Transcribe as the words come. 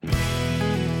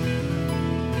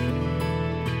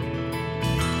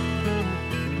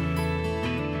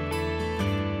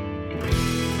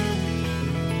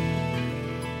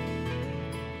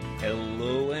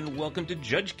welcome to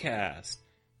JudgeCast.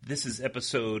 This is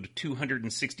episode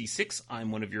 266.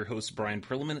 I'm one of your hosts, Brian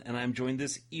Perlman, and I'm joined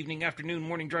this evening, afternoon,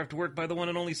 morning drive to work by the one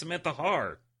and only Samantha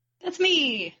Haar. That's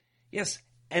me. Yes,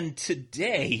 and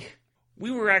today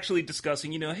we were actually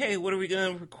discussing, hey, what are we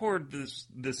going to record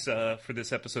for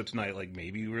this episode tonight? Like,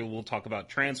 maybe we'll talk about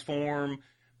Transform,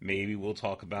 maybe we'll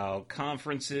talk about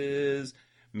conferences,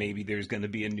 maybe there's going to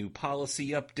be a new policy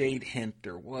update, hint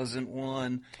there wasn't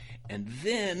one, and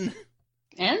then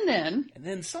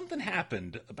something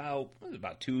happened about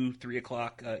 2-3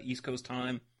 o'clock East Coast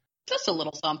time. Just a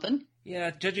little something.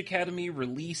 Yeah, Judge Academy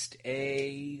released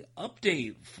a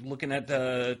update looking at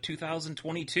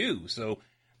 2022. So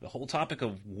the whole topic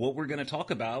of what we're going to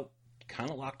talk about kind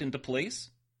of locked into place.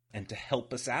 And to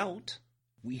help us out,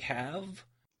 we have...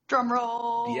 Drum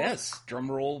roll. Yes,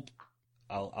 drum roll.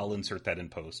 I'll insert that in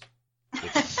post.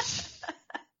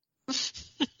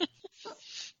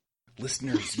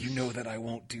 Listeners, you know that I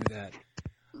won't do that.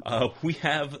 We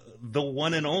have the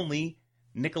one and only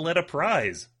Nicoletta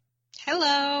Prize.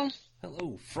 Hello.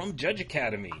 Hello, from Judge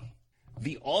Academy.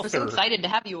 The author. We're so excited to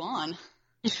have you on.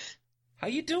 How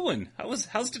you doing?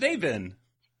 How's today been?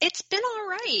 It's been all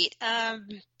right.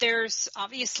 There's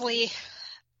obviously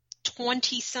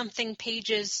 20-something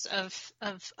pages of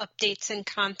updates and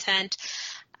content.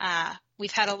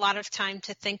 We've had a lot of time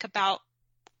to think about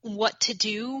what to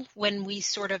do when we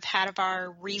sort of had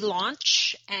our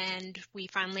relaunch, and we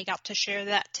finally got to share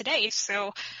that today.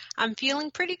 So I'm feeling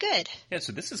pretty good. Yeah,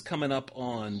 so this is coming up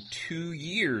on 2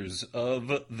 years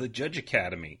of the Judge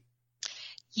Academy.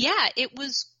 Yeah,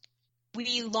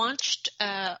 we launched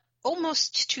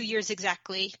almost 2 years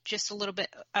exactly, just a little bit.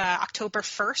 October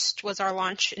 1st was our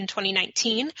launch in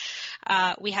 2019.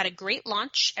 We had a great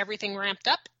launch, everything ramped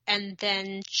up, and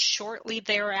then shortly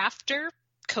thereafter,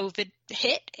 COVID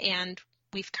hit, and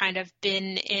we've kind of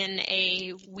been in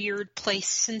a weird place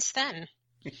since then.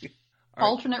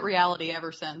 Alternate reality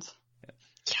ever since.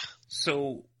 Yeah.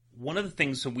 So one of the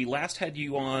things, so we last had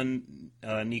you on,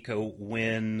 Nico,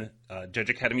 when Judge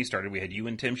Academy started. We had you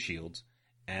and Tim Shields,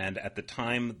 and at the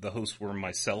time the hosts were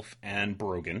myself and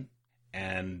Brogan.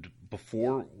 And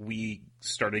before we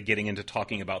started getting into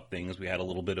talking about things, we had a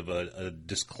little bit of a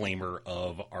disclaimer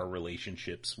of our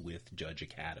relationships with Judge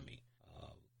Academy.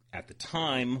 At the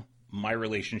time, my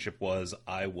relationship was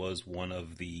I was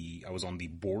on the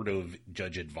board of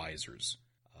judge advisors.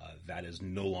 That is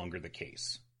no longer the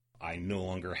case. I no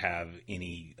longer have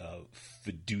any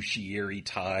fiduciary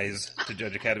ties to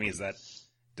Judge Academy.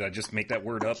 Did I just make that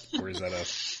word up, or is that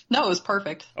No, it was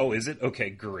perfect. Oh, is it? Okay,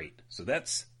 great. So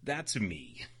that's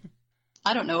me.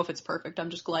 I don't know if it's perfect. I'm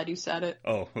just glad you said it.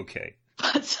 Oh, okay.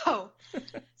 So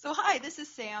hi, this is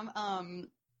Sam.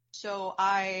 So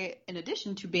I, in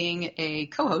addition to being a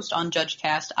co-host on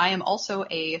JudgeCast, I am also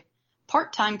a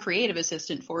part-time creative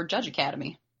assistant for Judge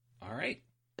Academy. All right.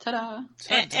 Ta-da.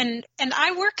 And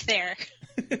I work there.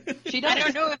 She does. I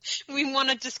don't know if we want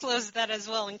to disclose that as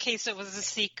well in case it was a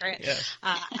secret. Yeah.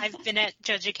 I've been at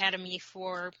Judge Academy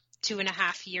for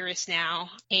 2.5 years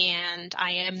now, and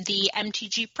I am the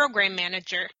MTG program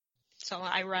manager. So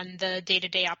I run the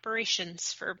day-to-day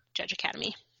operations for Judge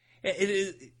Academy.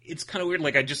 It's kind of weird.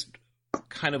 Like, I just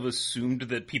kind of assumed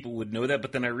that people would know that,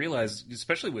 but then I realized,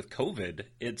 especially with COVID,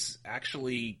 it's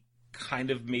actually kind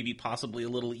of maybe possibly a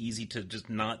little easy to just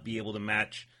not be able to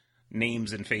match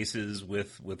names and faces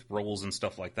with roles and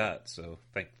stuff like that. So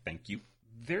thank you.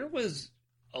 There was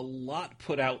a lot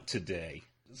put out today,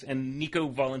 and Nico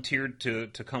volunteered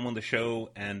to come on the show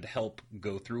and help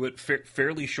go through it.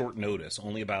 Fairly short notice,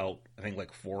 only about, I think,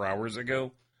 like 4 hours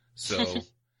ago. So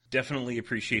definitely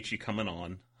appreciate you coming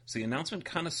on. So the announcement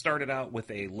kind of started out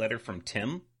with a letter from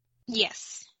Tim.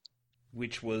 Yes.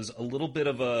 Which was a little bit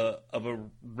of a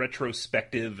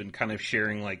retrospective and kind of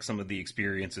sharing like some of the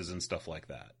experiences and stuff like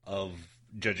that of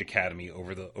Judge Academy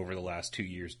over the last 2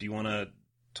 years. Do you want to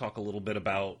talk a little bit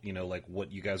about, like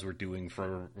what you guys were doing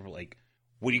for like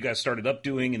what you guys started up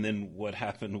doing and then what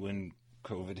happened when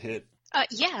COVID hit?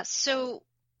 Yeah. So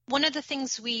one of the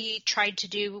things we tried to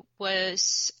do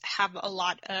was have a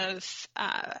lot of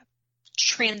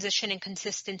transition and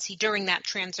consistency during that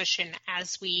transition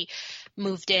as we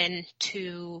moved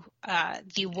into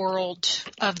the world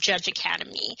of Judge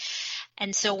Academy.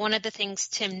 And so one of the things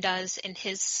Tim does in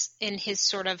his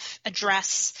sort of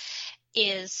address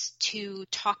is to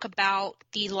talk about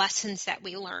the lessons that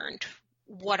we learned,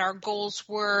 what our goals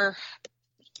were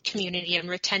community and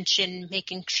retention,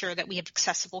 making sure that we have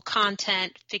accessible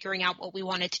content, figuring out what we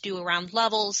wanted to do around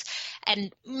levels,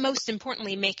 and most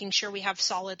importantly, making sure we have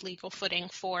solid legal footing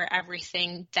for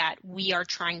everything that we are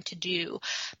trying to do,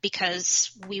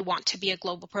 because we want to be a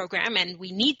global program and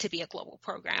we need to be a global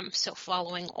program. So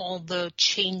following all the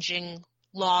changing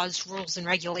laws, rules, and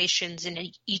regulations in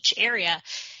each area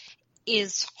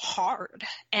is hard,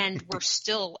 and we're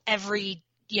still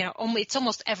it's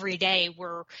almost every day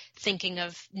we're thinking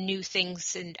of new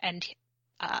things, and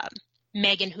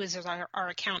Megan, who is our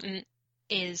accountant,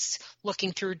 is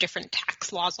looking through different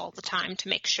tax laws all the time to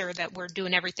make sure that we're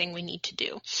doing everything we need to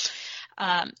do.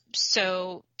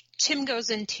 So Tim goes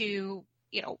into,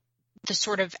 the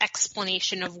sort of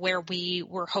explanation of where we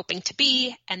were hoping to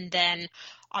be, and then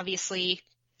obviously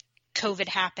COVID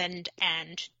happened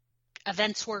and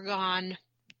events were gone.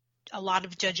 A lot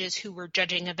of judges who were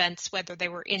judging events, whether they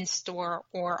were in store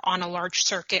or on a large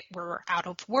circuit, were out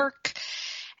of work,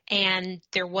 and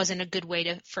there wasn't a good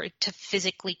way for it to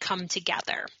physically come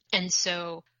together. And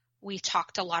so we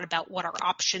talked a lot about what our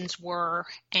options were,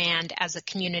 and as a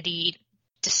community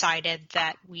decided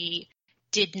that we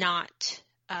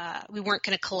weren't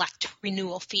going to collect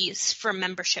renewal fees for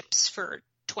memberships for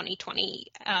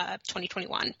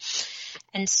 2021.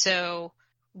 And so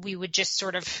we would just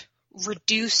sort of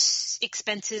reduce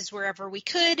expenses wherever we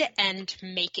could and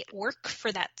make it work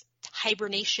for that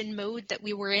hibernation mode that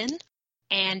we were in.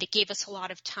 And it gave us a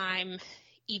lot of time,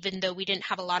 even though we didn't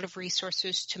have a lot of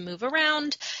resources to move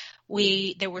around.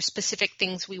 There were specific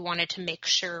things we wanted to make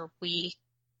sure we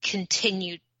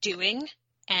continued doing.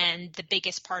 And the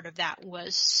biggest part of that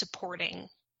was supporting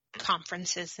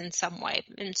conferences in some way.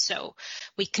 And so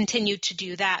we continued to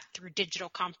do that through digital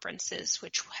conferences,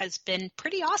 which has been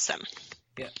pretty awesome.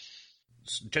 Yeah.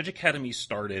 Judge Academy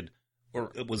started,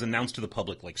 or it was announced to the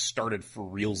public, started for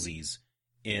realsies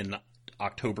in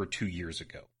October 2 years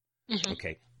ago. Mm-hmm.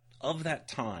 Okay. Of that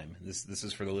time, this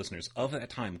is for the listeners, of that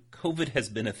time, COVID has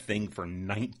been a thing for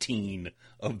 19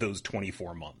 of those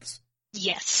 24 months.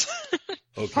 Yes.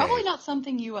 Okay. Probably not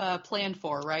something you planned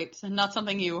for, right? Not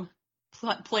something you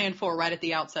planned for right at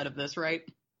the outset of this, right?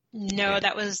 No, yeah.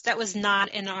 that was not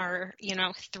in our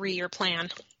 3-year plan.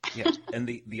 Yeah, and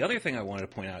the other thing I wanted to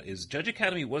point out is Judge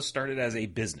Academy was started as a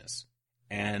business,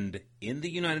 and in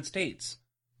the United States,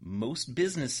 most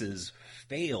businesses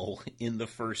fail in the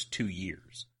first 2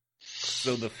 years.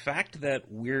 So the fact that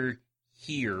we're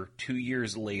here 2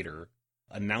 years later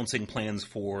announcing plans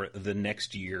for the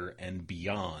next year and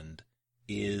beyond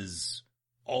is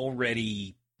you've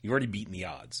already beaten the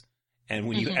odds. And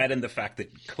when you add in the fact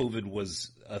that COVID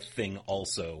was a thing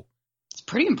also, it's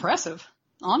pretty impressive,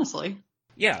 honestly.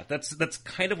 Yeah, that's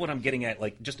kind of what I'm getting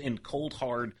at, just in cold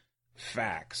hard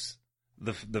facts.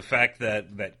 The fact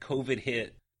that COVID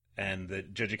hit and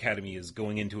that Judge Academy is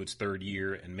going into its 3rd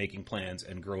year and making plans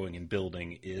and growing and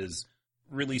building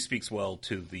really speaks well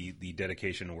to the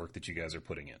dedication and work that you guys are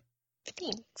putting in.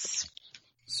 Thanks.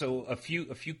 So a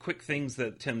few quick things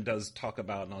that Tim does talk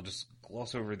about, and I'll just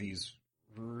gloss over these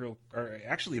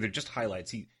actually they're just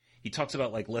highlights. He talks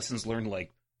about lessons learned,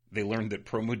 they learned that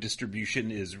promo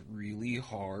distribution is really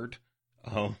hard.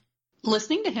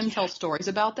 Listening to him tell stories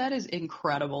about that is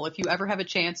incredible. If you ever have a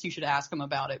chance, you should ask him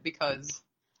about it, because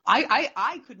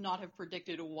I could not have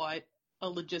predicted what a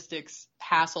logistics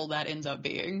hassle that ends up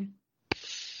being.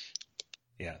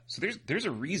 Yeah, so there's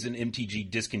a reason MTG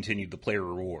discontinued the player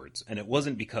rewards, and it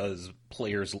wasn't because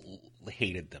players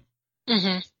hated them.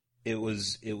 Mm-hmm. It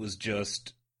was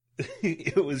just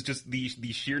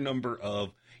the sheer number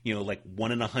of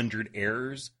 1 in 100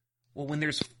 errors. Well, when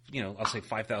there's I'll say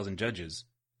 5,000 judges,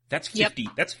 that's 50.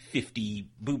 Yep. That's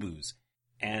 50 boo-boos.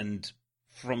 And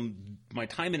from my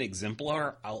time in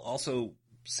Exemplar, I'll also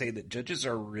say that judges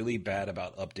are really bad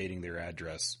about updating their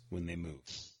address when they move.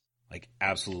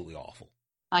 Absolutely awful.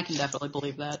 I can definitely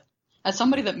believe that. As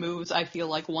somebody that moves, I feel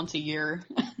like once a year.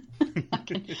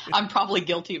 I'm probably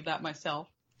guilty of that myself.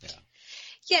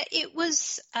 Yeah, it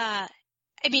was,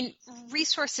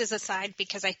 resources aside,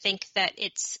 because I think that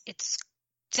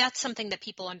that's something that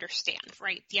people understand,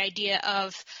 right? The idea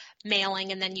of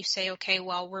mailing, and then you say, okay,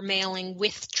 well, we're mailing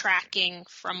with tracking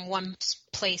from one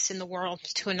place in the world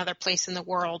to another place in the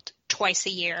world twice a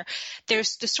year.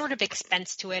 There's the sort of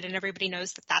expense to it, and everybody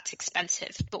knows that that's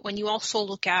expensive. But when you also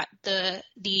look at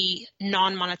the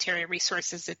non-monetary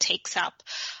resources it takes up,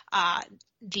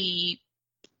 the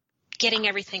getting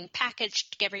everything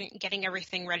packaged, getting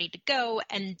everything ready to go,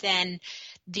 and then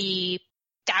the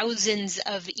thousands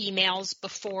of emails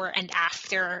before and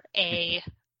after a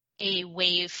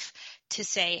wave to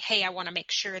say, hey, I want to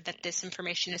make sure that this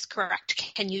information is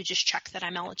correct. Can you just check that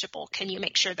I'm eligible? Can you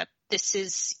make sure that this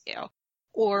is,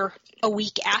 or a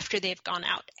week after they've gone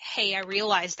out, hey, I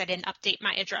realized I didn't update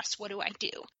my address. What do I do?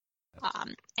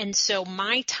 And so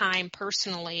my time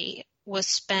personally was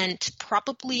spent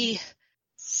probably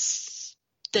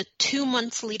the 2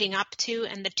 months leading up to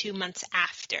and the 2 months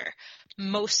after.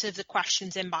 Most of the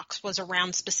questions inbox was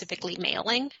around specifically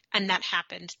mailing, and that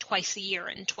happened twice a year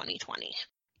in 2020.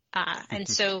 And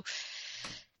so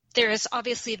there is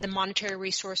obviously the monetary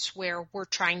resource where we're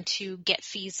trying to get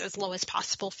fees as low as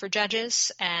possible for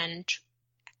judges and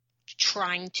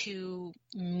trying to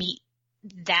meet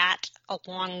that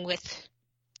along with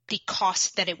the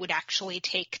cost that it would actually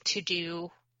take to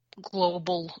do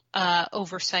global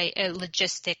oversight,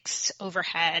 logistics,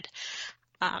 overhead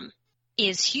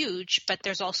is huge, but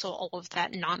there's also all of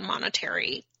that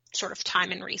non-monetary sort of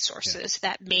time and resources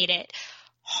that made it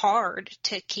hard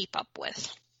to keep up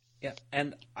with. Yeah,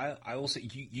 and I will say,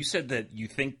 you said that you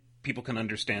think people can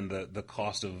understand the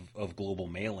cost of global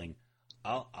mailing.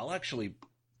 I'll actually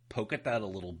poke at that a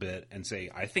little bit and say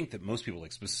I think that most people,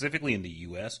 like specifically in the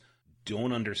U.S.,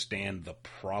 don't understand the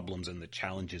problems and the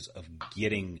challenges of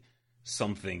getting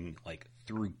something like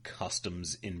through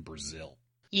customs in Brazil.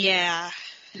 Yeah.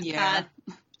 Yeah.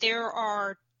 There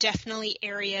are definitely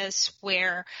areas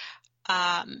where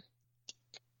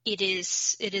it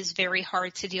is very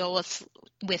hard to deal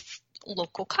with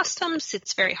local customs.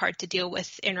 It's very hard to deal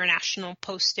with international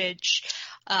postage,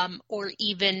 or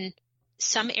even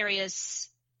some areas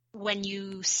when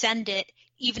you send it,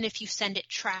 even if you send it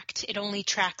tracked, it only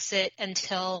tracks it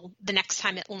until the next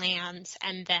time it lands,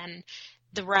 and then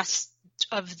the rest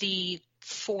of the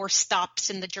 4 stops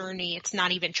in the journey, it's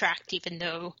not even tracked, even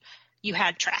though you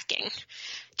had tracking,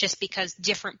 just because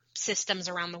different systems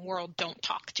around the world don't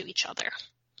talk to each other.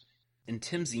 In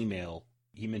Tim's email,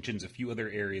 he mentions a few other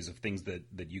areas of things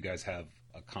that you guys have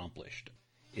accomplished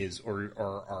or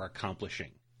are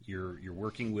accomplishing. You're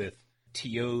working with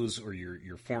TOs, or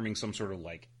you're forming some sort of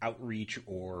like outreach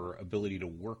or ability to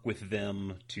work with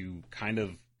them to kind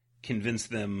of convince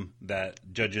them that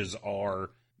judges are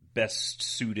best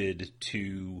suited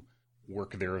to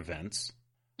work their events.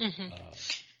 Mm-hmm.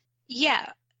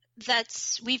 Yeah,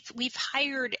 we've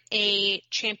hired a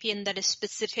champion that is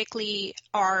specifically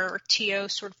our TO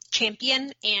sort of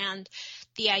champion, and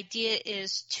the idea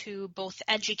is to both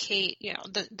educate,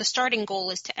 the starting goal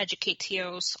is to educate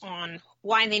TOs on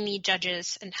why they need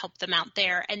judges and help them out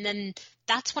there. And then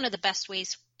that's one of the best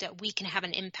ways that we can have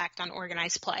an impact on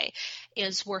organized play,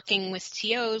 is working with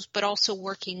TOs, but also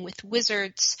working with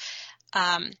wizards,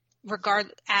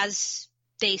 as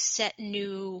they set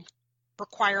new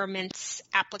requirements,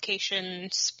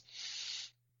 applications,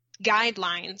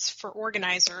 guidelines for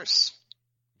organizers,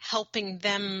 helping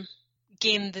them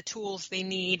gain the tools they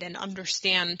need and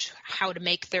understand how to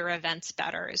make their events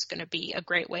better is going to be a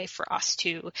great way for us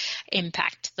to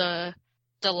impact the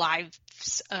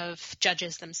lives of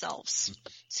judges themselves.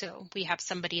 So we have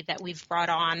somebody that we've brought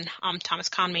on, Thomas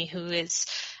Conmay, who is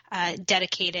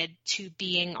dedicated to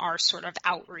being our sort of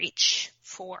outreach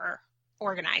for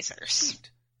organizers.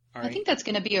 Right. I think that's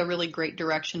going to be a really great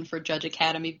direction for Judge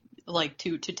Academy, like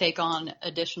to take on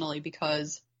additionally,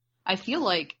 because I feel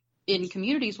like in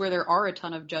communities where there are a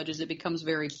ton of judges, it becomes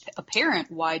very apparent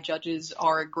why judges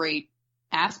are a great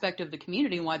aspect of the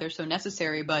community and why they're so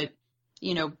necessary. But,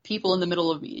 people in the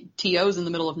middle of TOs in the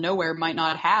middle of nowhere might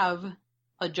not have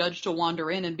a judge to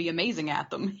wander in and be amazing at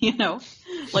them,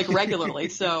 like regularly.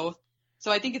 So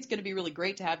I think it's going to be really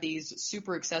great to have these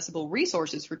super accessible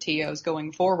resources for TOs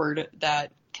going forward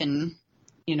that can,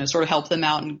 sort of help them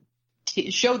out and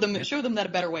show them that a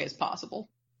better way is possible.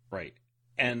 Right.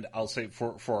 And I'll say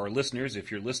for our listeners, if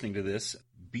you're listening to this,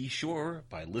 be sure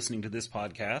by listening to this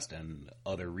podcast and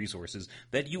other resources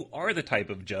that you are the type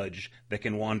of judge that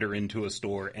can wander into a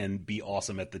store and be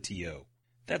awesome at the TO.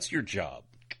 That's your job.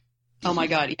 Oh my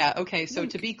God. Yeah. Okay. So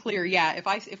to be clear, yeah,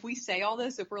 if we say all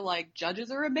this, if we're like,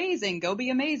 judges are amazing, go be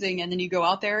amazing, and then you go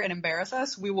out there and embarrass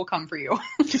us, we will come for you.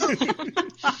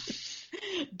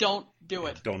 Don't do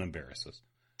it. Don't embarrass us.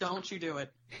 Don't you do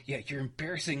it. Yeah, you're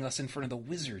embarrassing us in front of the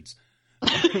wizards.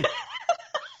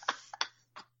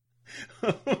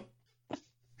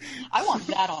 I want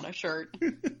that on a shirt.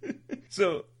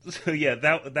 So yeah,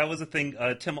 that was a thing.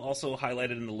 Tim also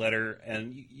highlighted in the letter,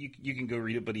 and you can go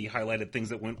read it, but he highlighted things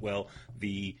that went well.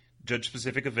 The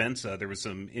judge-specific events, there was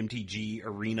some MTG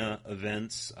Arena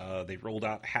events. They rolled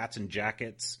out hats and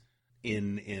jackets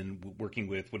in working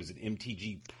with,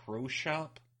 MTG Pro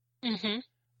Shop? Mm-hmm.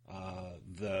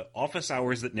 The office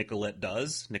hours that Nicolette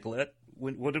does. Nicolette,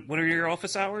 what are your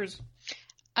office hours?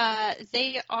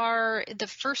 They are the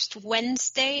first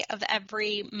Wednesday of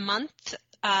every month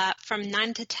from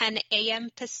 9 to 10 a.m.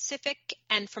 Pacific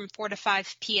and from 4 to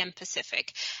 5 p.m.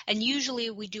 Pacific. And usually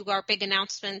we do our big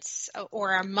announcements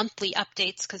or our monthly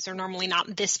updates because they're normally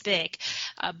not this big,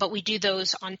 but we do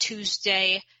those on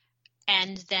Tuesday,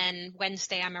 and then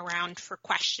Wednesday I'm around for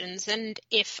questions. And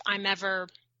if I'm ever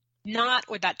not,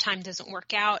 or that time doesn't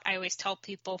work out, I always tell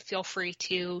people, feel free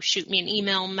to shoot me an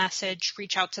email message,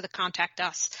 reach out to the Contact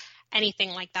Us,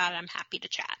 anything like that. I'm happy to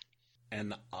chat.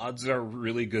 And the odds are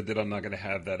really good that I'm not going to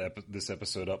have this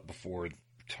episode up before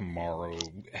tomorrow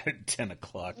at 10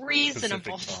 o'clock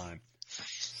Reasonable Pacific time.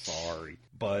 Sorry.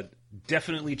 But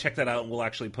definitely check that out. We'll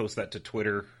actually post that to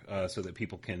Twitter so that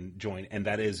people can join. And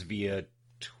that is via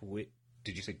Twitch.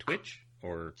 Did you say Twitch?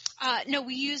 Or no,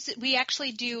 we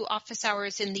actually do office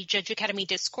hours in the Judge Academy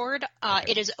Discord.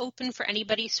 Okay. It is open for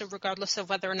anybody, so regardless of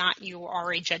whether or not you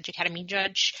are a Judge Academy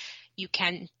judge, you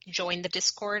can join the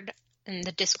Discord. And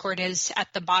the Discord is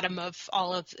at the bottom of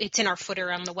it's in our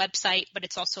footer on the website, but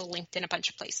it's also linked in a bunch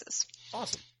of places.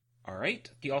 Awesome. All right.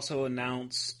 He also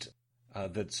announced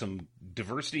that some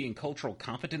diversity and cultural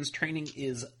competence training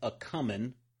is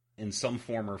a-comin' in some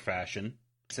form or fashion.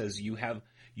 It says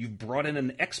you've brought in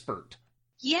an expert.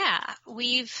 Yeah,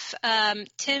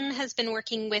 Tim has been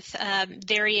working with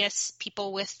various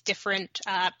people with different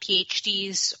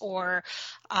PhDs or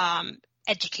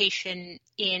education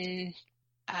in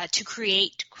to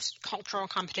create cultural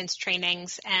competence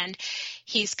trainings, and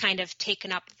he's kind of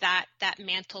taken up that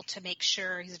mantle to make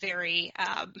sure he's very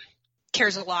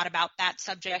cares a lot about that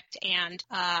subject. And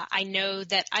I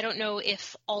don't know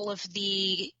if all of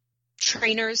the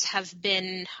trainers have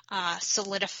been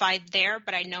solidified there,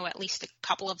 but I know at least a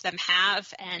couple of them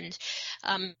have, and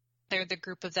they're the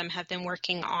group of them have been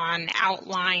working on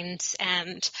outlines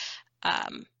and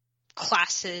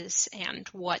classes and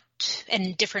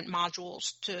different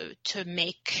modules to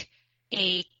make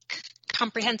a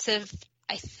comprehensive.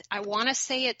 I want to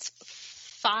say it's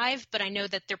 5, but I know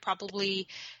that they're probably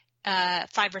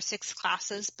 5 or 6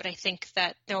 classes, but I think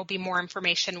that there will be more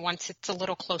information once it's a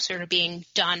little closer to being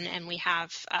done and we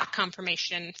have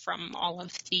confirmation from all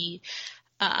of the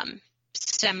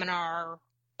seminar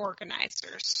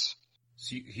organizers.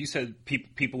 So you said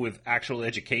people with actual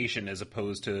education as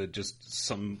opposed to just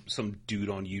some dude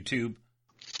on YouTube?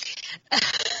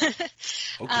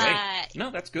 Okay.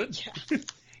 No, that's good. Yeah.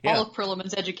 Yeah. All of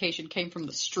Perelman's education came from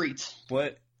the streets.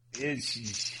 What is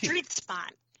Street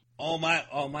spot. All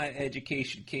my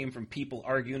education came from people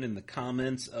arguing in the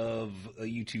comments of a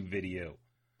YouTube video.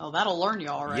 Oh, that'll learn you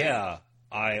all right. Yeah.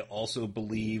 I also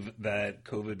believe that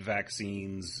COVID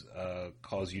vaccines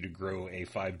cause you to grow a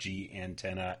 5G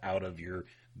antenna out of your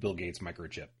Bill Gates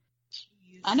microchip.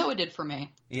 I know it did for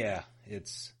me. Yeah,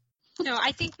 it's... No,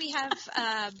 I think we have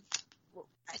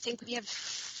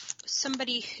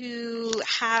somebody who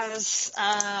has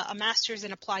a master's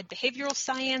in applied behavioral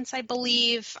science, I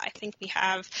believe. I think we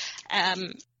have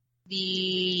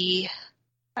the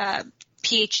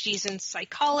PhDs in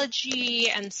psychology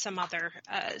and some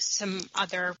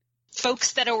other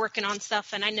folks that are working on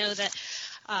stuff. And I know that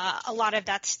a lot of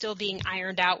that's still being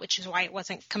ironed out, which is why it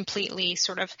wasn't completely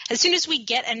sort of, as soon as we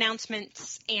get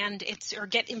announcements or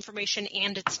get information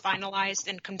and it's finalized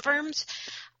and confirmed,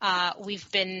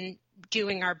 we've been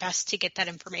doing our best to get that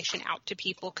information out to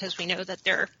people because we know that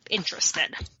they're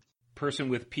interested. Person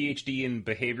with PhD in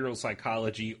behavioral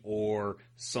psychology or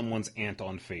someone's aunt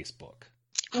on Facebook.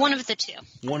 One of the two.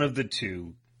 One of the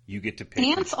two. You get to pick.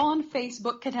 Aunts on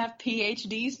Facebook could have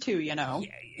PhDs too, you know.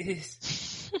 Yeah, it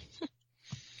is.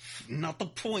 Not the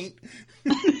point.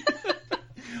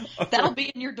 That'll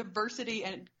be in your diversity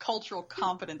and cultural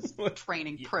competence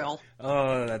training, Prill.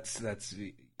 Oh, that's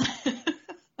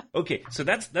okay. So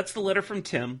that's the letter from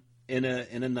Tim in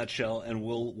a nutshell, and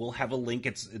we'll have a link.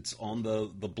 It's on the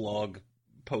blog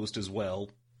post as well.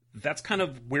 That's kind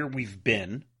of where we've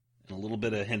been, and a little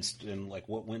bit of hints in like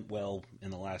what went well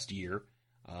in the last year.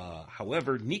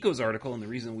 However, Nico's article, and the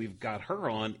reason we've got her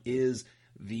on, is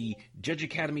the Judge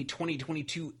Academy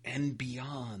 2022 and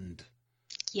beyond.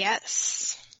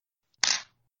 Yes.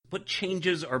 What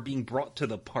changes are being brought to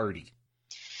the party?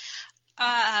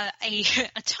 A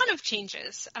ton of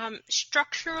changes.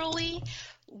 Structurally,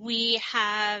 we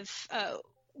have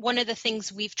one of the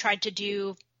things we've tried to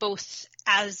do both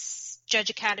as Judge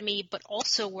Academy, but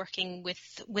also working with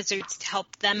Wizards to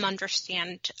help them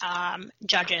understand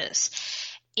judges,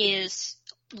 is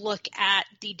look at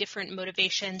the different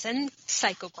motivations and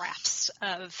psychographs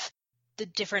of the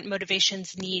different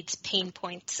motivations, needs, pain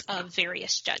points of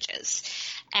various judges.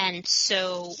 And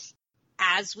so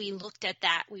as we looked at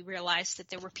that, we realized that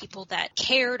there were people that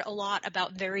cared a lot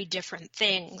about very different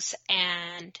things.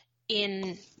 And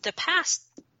in the past,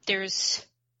 there's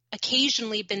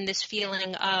occasionally been this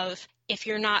feeling of if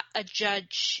you're not a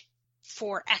judge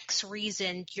for X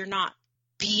reason, you're not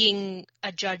being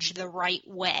a judge the right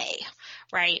way,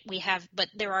 right? But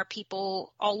there are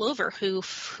people all over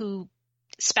who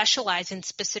specialize in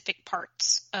specific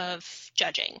parts of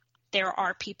judging. There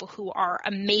are people who are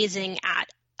amazing at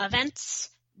events.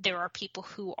 There are people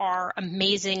who are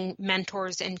amazing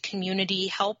mentors and community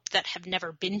help that have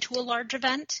never been to a large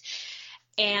event,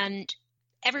 and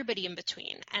everybody in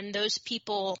between. And those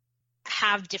people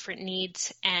have different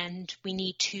needs, and we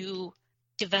need to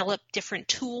develop different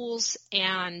tools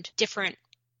and different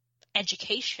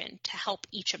education to help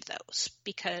each of those,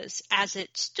 because as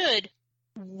it stood,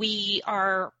 we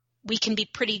can be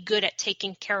pretty good at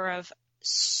taking care of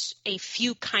a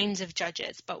few kinds of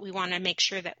judges, but we want to make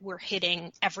sure that we're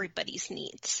hitting everybody's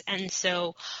needs. And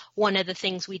so one of the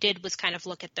things we did was kind of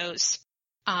look at those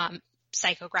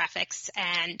psychographics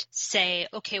and say,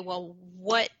 okay, well,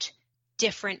 what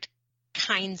different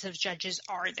kinds of judges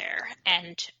are there,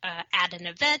 and at an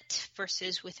event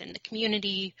versus within the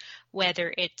community,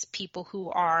 whether it's people who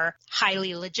are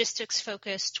highly logistics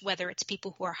focused, whether it's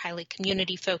people who are highly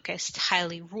community focused,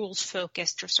 highly rules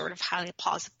focused, or sort of highly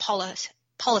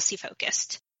policy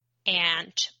focused.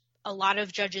 And a lot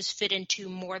of judges fit into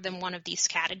more than one of these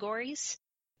categories,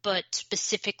 but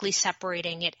specifically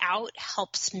separating it out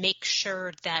helps make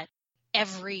sure that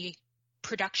every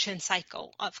production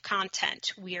cycle of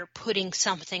content, we are putting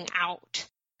something out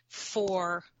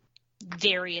for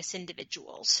various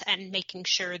individuals and making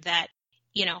sure that,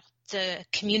 the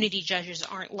community judges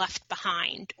aren't left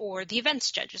behind or the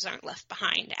events judges aren't left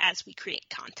behind as we create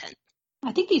content.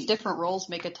 I think these different roles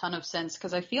make a ton of sense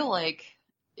because I feel like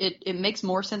it makes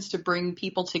more sense to bring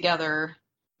people together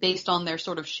based on their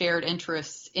sort of shared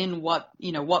interests in what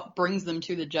brings them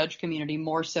to the judge community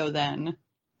more so than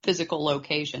physical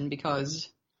location, because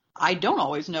I don't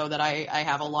always know that I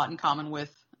have a lot in common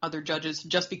with other judges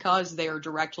just because they are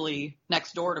directly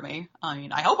next door to me. I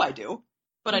mean, I hope I do,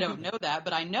 but I don't know that.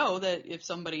 But I know that if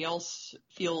somebody else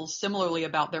feels similarly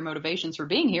about their motivations for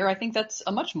being here, I think that's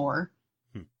a much more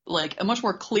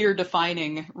clear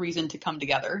defining reason to come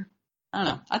together. I don't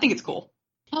know. I think it's cool.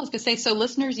 I was going to say, so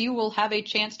listeners, you will have a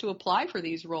chance to apply for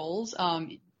these roles.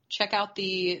 Check out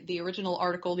the original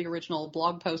article, the original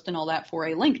blog post and all that for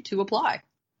a link to apply.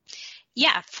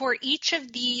 Yeah, for each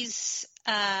of these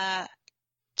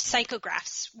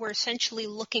psychographs, we're essentially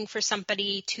looking for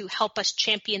somebody to help us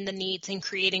champion the needs and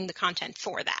creating the content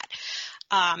for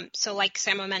that. So like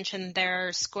Samo mentioned,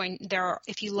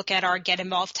 if you look at our Get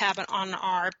Involved tab on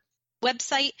our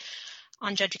website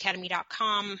on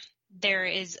judgeacademy.com, there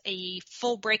is a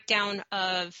full breakdown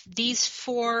of these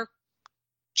 4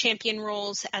 champion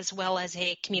roles as well as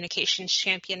a communications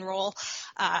champion role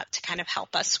to kind of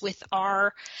help us with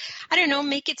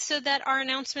make it so that our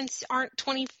announcements aren't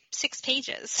 26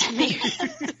 pages.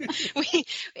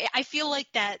 I feel like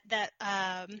that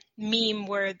meme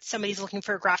where somebody's looking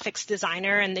for a graphics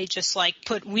designer and they just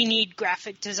put, we need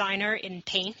graphic designer in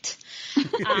Paint.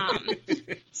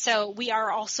 So we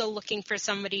are also looking for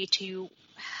somebody to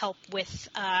help with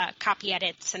copy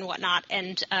edits and whatnot.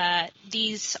 And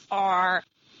these are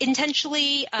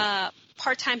intentionally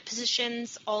part-time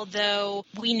positions, although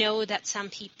we know that some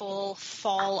people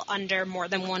fall under more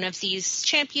than one of these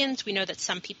champions. We know that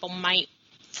some people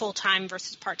full-time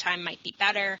versus part-time might be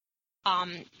better.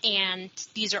 And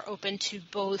these are open to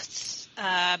both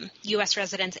U.S.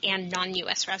 residents and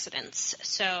non-U.S. residents.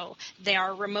 So they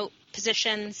are remote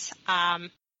positions,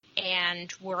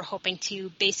 and we're hoping to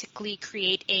basically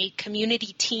create a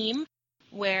community team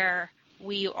where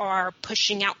we are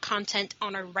pushing out content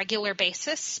on a regular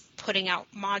basis, putting out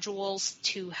modules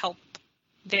to help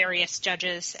various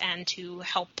judges and to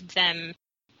help them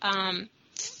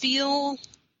feel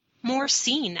more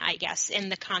seen, I guess, in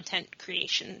the content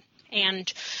creation.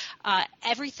 And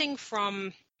everything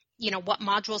from, what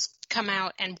modules come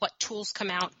out and what tools come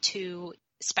out to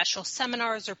special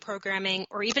seminars or programming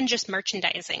or even just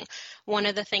merchandising. One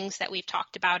of the things that we've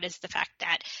talked about is the fact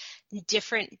that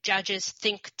different judges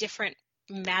think different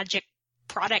magic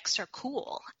products are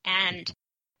cool, and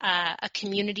a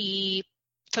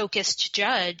community-focused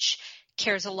judge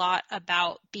cares a lot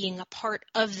about being a part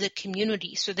of the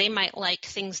community. So they might like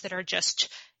things that are just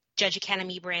Judge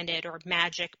Academy branded or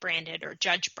Magic branded or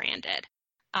Judge branded,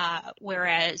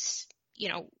 whereas,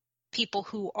 people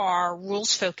who are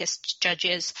rules-focused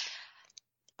judges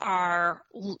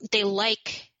they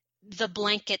like the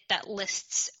blanket that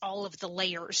lists all of the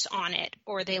layers on it,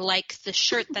 or they like the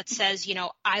shirt that says,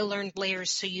 I learned layers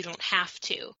so you don't have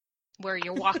to, where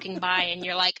you're walking by and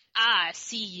you're like, I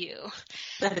see you.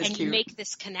 That is and cute. You make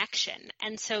this connection.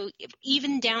 And so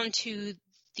even down to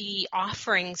the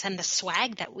offerings and the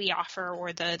swag that we offer,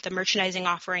 or the merchandising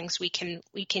offerings we can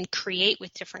create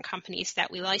with different companies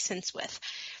that we license with,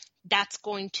 that's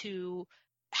going to,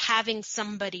 having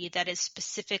somebody that is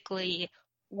specifically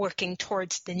working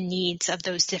towards the needs of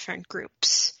those different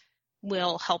groups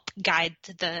will help guide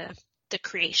the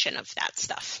creation of that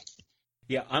stuff.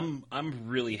 Yeah, I'm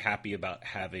really happy about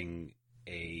having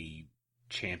a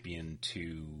champion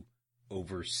to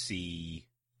oversee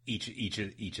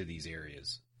each of these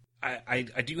areas. I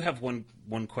do have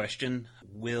one question.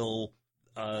 Will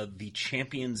the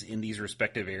champions in these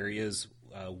respective areas,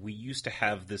 we used to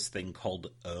have this thing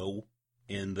called O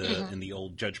in the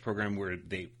old judge program where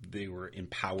they were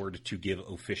empowered to give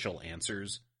official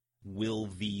answers. Will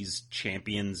these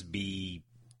champions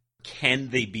can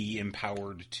they be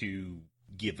empowered to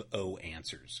give O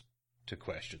answers to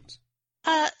questions?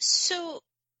 So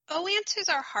O answers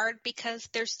are hard because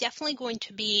there's definitely going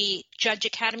to be Judge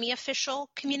Academy official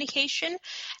communication,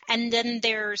 and then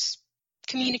there's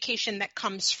communication that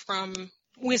comes from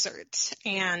Wizards.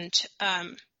 And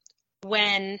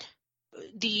when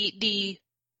the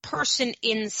person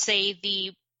in, say,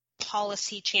 the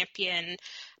policy champion,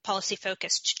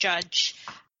 policy-focused judge,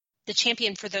 the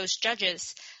champion for those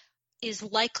judges is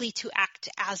likely to act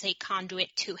as a conduit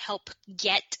to help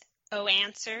get O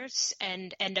answers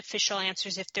and official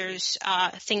answers if there's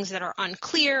things that are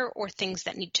unclear or things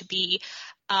that need to be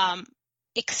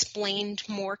explained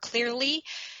more clearly.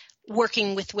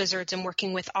 Working with Wizards and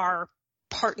working with our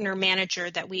partner manager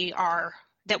that we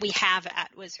have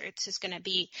at Wizards is going to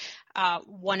be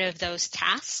one of those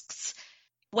tasks.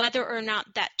 Whether or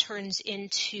not that turns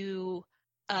into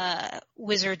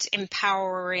Wizards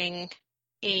empowering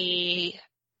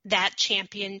that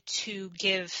champion to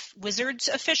give Wizards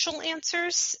official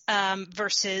answers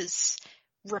versus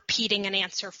repeating an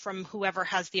answer from whoever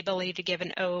has the ability to give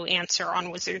an O answer on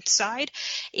Wizards' side,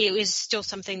 it is still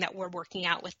something that we're working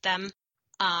out with them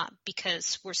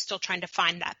because we're still trying to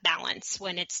find that balance.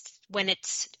 When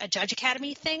it's a Judge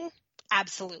Academy thing,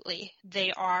 absolutely.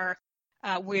 They are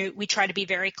we try to be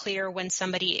very clear when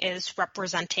somebody is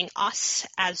representing us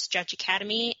as Judge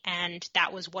Academy, and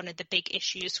that was one of the big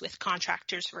issues with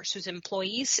contractors versus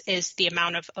employees is the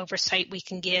amount of oversight we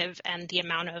can give and the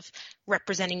amount of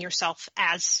representing yourself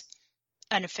as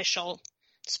an official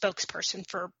spokesperson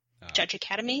for Judge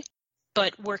Academy.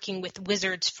 But working with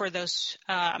Wizards for those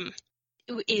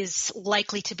is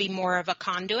likely to be more of a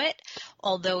conduit,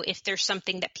 although if there's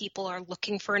something that people are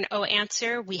looking for an O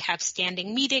answer, we have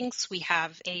standing meetings, we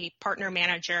have a partner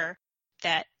manager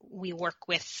that we work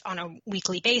with on a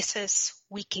weekly basis.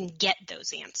 We can get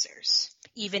those answers,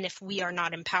 even if we are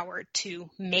not empowered to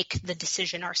make the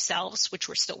decision ourselves, which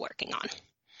we're still working on.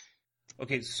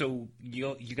 Okay, so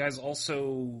you guys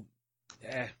also...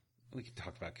 we can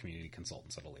talk about community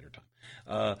consultants at a later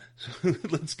time. So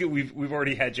let's go. We've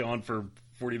already had you on for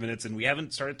 40 minutes, and we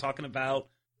haven't started talking about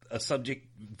a subject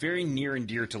very near and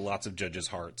dear to lots of judges'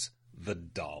 hearts: the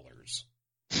dollars,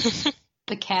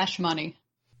 the cash money.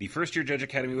 The first year Judge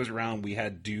Academy was around, we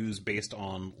had dues based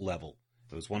on level.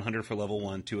 It was 100 for level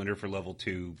 1, 200 for level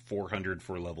 2, 400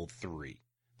 for level 3.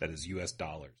 That is U.S.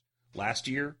 dollars. Last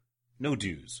year, no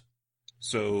dues.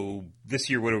 So this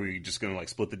year, what are we just going to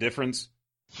split the difference?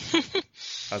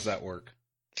 How's that work?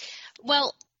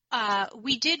 Well,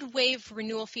 we did waive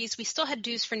renewal fees. We still had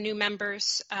dues for new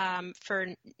members for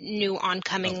new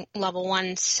oncoming level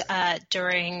ones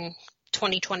during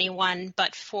 2021,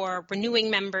 but for renewing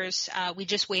members, we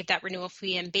just waived that renewal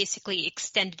fee and basically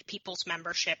extended people's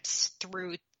memberships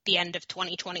through the end of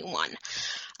 2021.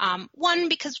 One,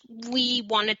 because we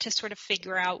wanted to sort of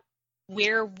figure out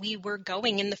where we were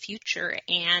going in the future,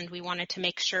 and we wanted to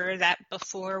make sure that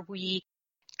before we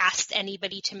asked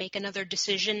anybody to make another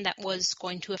decision that was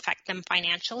going to affect them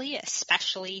financially,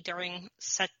 especially during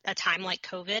such a time like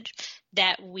COVID,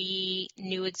 that we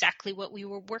knew exactly what we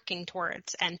were working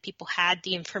towards and people had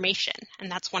the information.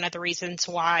 And that's one of the reasons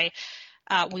why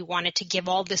we wanted to give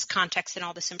all this context and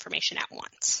all this information at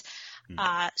once.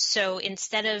 So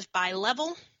instead of by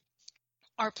level,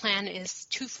 our plan is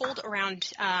twofold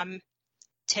around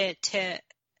to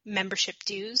membership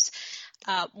dues.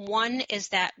 One is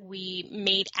that we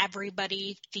made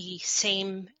everybody the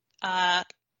same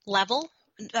level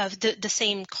of the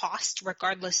same cost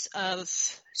regardless of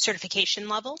certification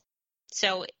level.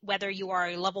 So whether you are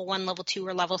a level 1, level 2,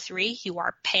 or level 3, you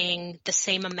are paying the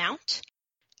same amount.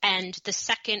 And the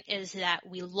second is that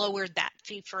we lowered that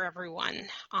fee for everyone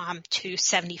to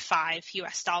 $75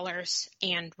 US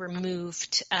and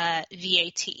removed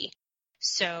VAT.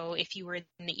 So if you were in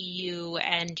the EU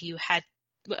and you had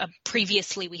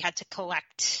previously we had to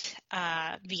collect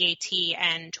VAT,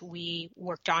 and we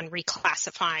worked on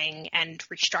reclassifying and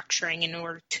restructuring in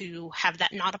order to have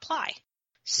that not apply.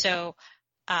 So,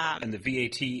 and the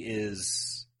VAT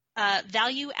is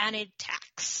value added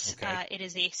tax. Okay. It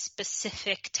is a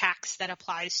specific tax that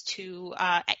applies to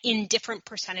in different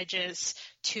percentages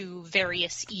to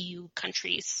various EU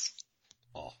countries.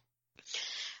 Oh.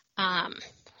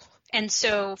 And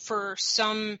so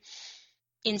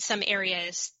in some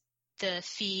areas, the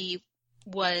fee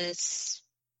was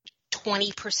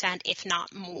 20%, if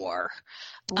not more,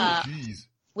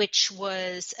 which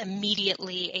was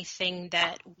immediately a thing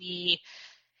that we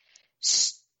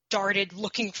started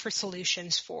looking for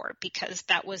solutions for, because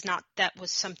that was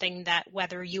something that,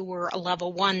 whether you were a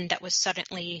level 1 that was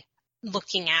suddenly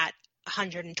looking at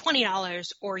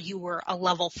 $120, or you were a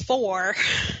level 4,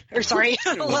 or sorry,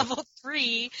 a level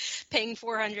 3 paying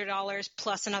 $400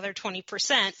 plus another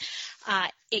 20%,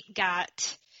 it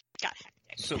got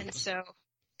hectic. So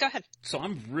go ahead. So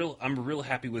I'm real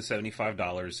happy with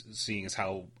 $75, seeing as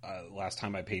how last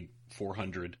time I paid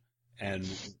 $400. And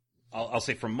I'll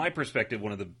say from my perspective,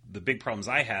 one of the big problems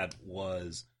I had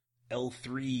was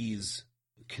L3s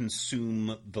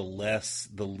consume the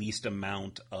least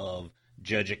amount of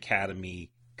Judge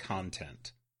Academy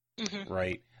content,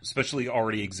 right? Especially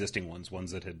already existing ones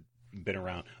that had been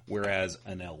around. Whereas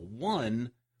an L1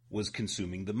 was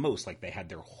consuming the most. Like, they had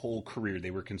their whole career.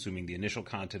 They were consuming the initial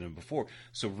content and before.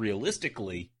 So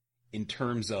realistically, in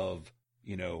terms of,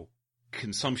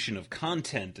 consumption of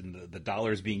content and the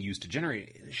dollars being used to generate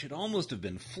it, it should almost have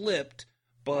been flipped.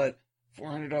 But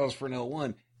 $400 for an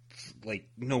L1, like,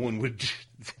 no one would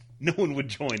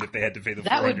join if they had to pay the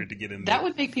 $400 to get in there. That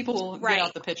would make people get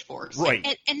out the pitchforks.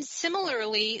 Right. And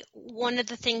similarly, one of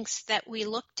the things that we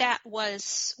looked at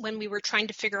was, when we were trying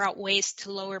to figure out ways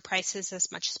to lower prices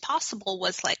as much as possible,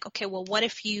 was like, okay, well, what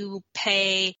if you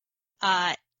pay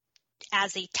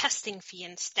as a testing fee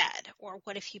instead? Or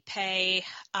what if you pay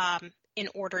in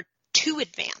order to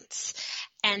advance?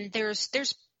 And there's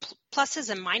pluses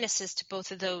and minuses to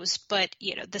both of those, but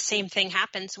the same thing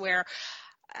happens where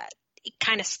it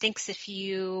kind of stinks if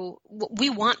we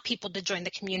want people to join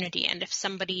the community, and if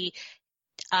somebody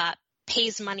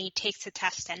pays money, takes a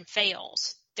test, and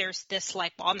fails, there's this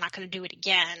like, well, I'm not going to do it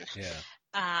again.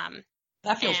 Yeah.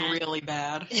 That feels really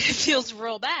bad. It feels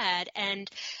real bad. And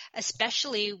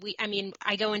especially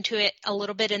I go into it a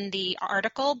little bit in the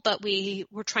article, but we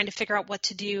were trying to figure out what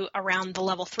to do around the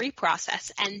level 3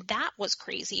 process. And that was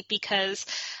crazy because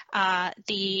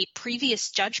the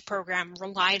previous judge program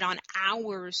relied on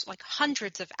hours, like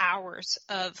hundreds of hours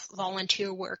of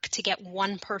volunteer work to get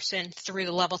one person through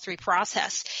the level 3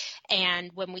 process. And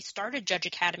when we started Judge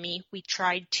Academy, we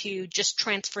tried to just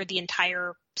transfer the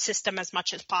entire system as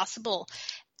much as possible,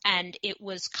 and it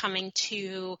was coming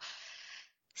to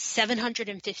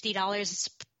 $750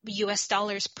 US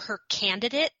dollars per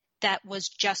candidate. That was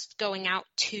just going out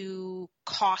to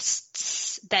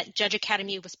costs that Judge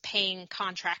Academy was paying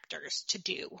contractors to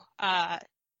do,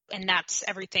 and that's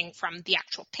everything from the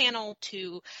actual panel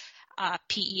to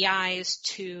PEIs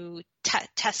to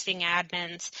testing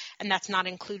admins, and that's not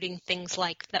including things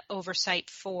like the oversight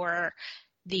for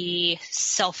the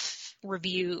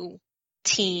self-review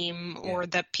team or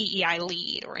the PEI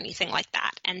lead or anything like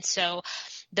that. And so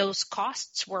those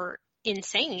costs were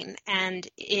insane. And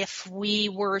if we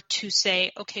were to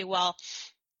say, okay, well,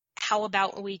 how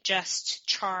about we just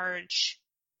charge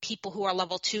people who are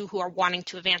level 2 who are wanting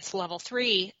to advance to level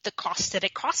 3 the cost that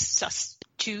it costs us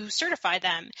to certify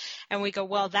them? And we go,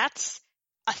 well, that's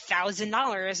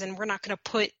 $1,000, and we're not going to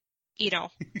put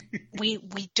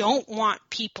we don't want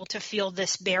people to feel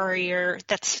this barrier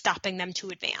that's stopping them to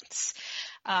advance.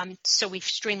 So we've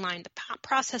streamlined the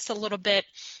process a little bit.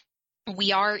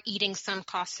 We are eating some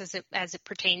costs as it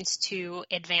pertains to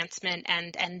advancement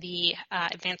and the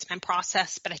advancement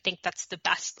process, but I think that's the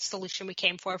best solution we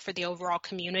came for the overall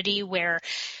community, where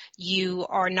you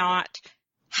are not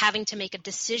having to make a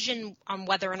decision on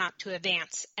whether or not to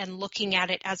advance and looking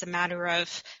at it as a matter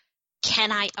of,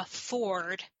 can I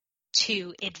afford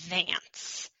to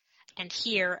advance? And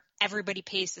here everybody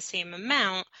pays the same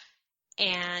amount,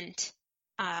 and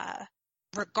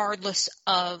regardless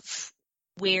of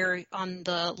where on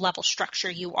the level structure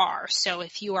you are. So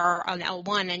if you are on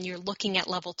L1 and you're looking at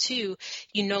level 2,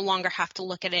 you no longer have to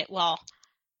look at it, well,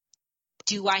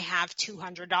 do I have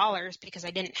 $200 because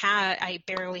I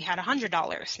barely had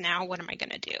 $100. Now what am I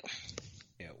going to do?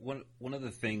 Yeah, one of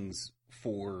the things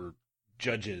for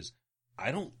judges,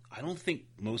 I don't think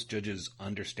most judges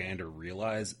understand or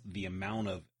realize the amount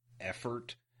of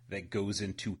effort that goes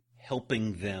into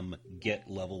helping them get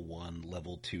level 1,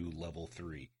 level 2, level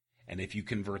 3. And if you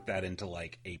convert that into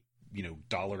like a,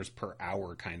 dollars per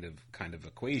hour kind of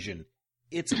equation,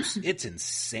 it's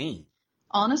insane.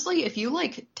 Honestly, if you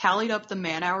like tallied up the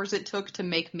man hours it took to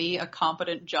make me a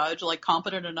competent judge, like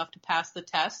competent enough to pass the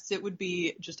tests, it would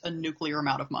be just a nuclear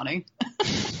amount of money.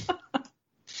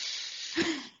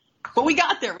 But we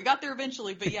got there. We got there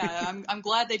eventually. But yeah, I'm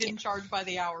glad they didn't charge by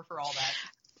the hour for all that.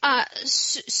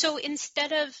 So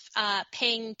instead of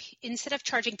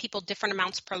charging people different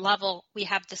amounts per level, we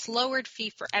have this lowered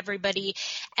fee for everybody,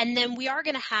 and then we are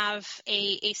going to have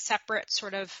a separate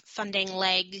sort of funding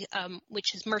leg,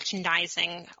 which is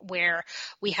merchandising, where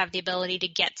we have the ability to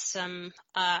get some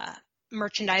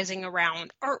merchandising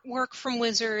around artwork from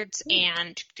Wizards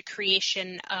and the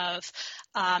creation of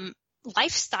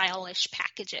lifestyle-ish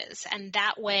packages, and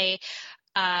that way.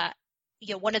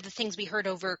 One of the things we heard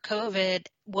over COVID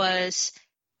was,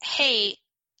 hey,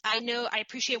 I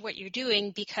appreciate what you're doing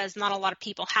because not a lot of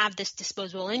people have this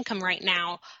disposable income right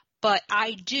now, but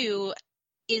I do.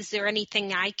 Is there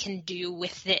anything I can do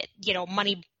with it?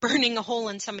 Money burning a hole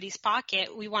in somebody's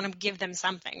pocket, we want to give them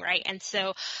something, right? And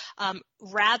so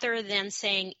rather than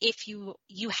saying if you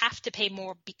have to pay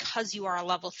more because you are a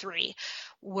level 3,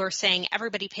 we're saying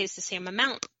everybody pays the same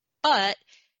amount, but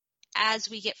as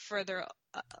we get further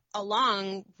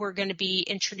along, we're going to be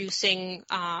introducing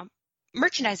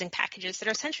merchandising packages that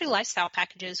are essentially lifestyle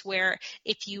packages where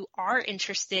if you are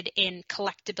interested in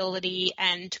collectability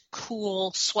and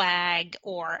cool swag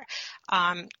or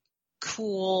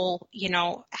cool,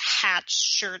 hats,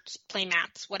 shirts,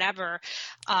 playmats, whatever,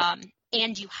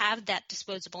 and you have that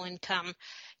disposable income,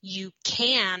 you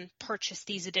can purchase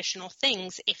these additional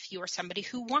things if you're somebody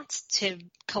who wants to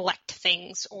collect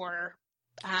things or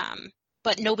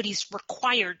but nobody's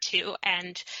required to,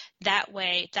 and that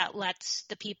way that lets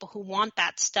the people who want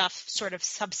that stuff sort of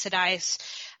subsidize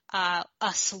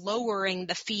us lowering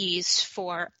the fees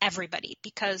for everybody,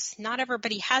 because not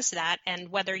everybody has that,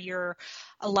 and whether you're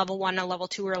a level 1, a level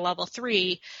 2, or a level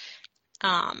 3,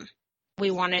 we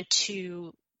wanted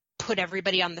to put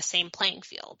everybody on the same playing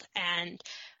field. And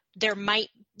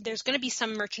there's going to be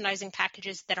some merchandising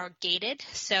packages that are gated.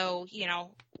 So,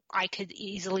 I could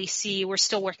easily see, we're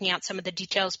still working out some of the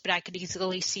details, but I could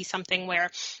easily see something where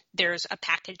there's a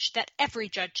package that every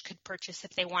judge could purchase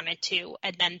if they wanted to.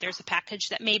 And then there's a package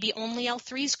that maybe only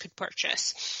L3s could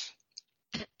purchase.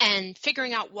 And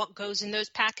figuring out what goes in those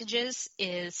packages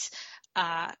is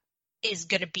going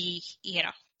to be,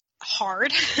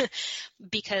 hard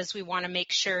because we want to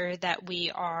make sure that we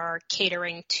are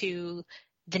catering to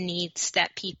the needs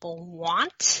that people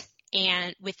want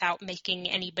and without making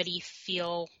anybody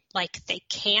feel like they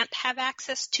can't have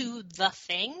access to the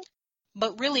thing.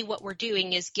 But really what we're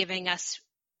doing is giving us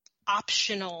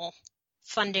optional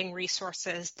funding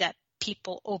resources that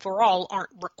people overall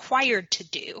aren't required to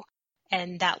do,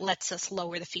 and that lets us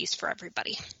lower the fees for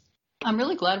everybody. I'm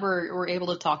really glad we're able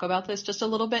to talk about this just a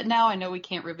little bit now. I know we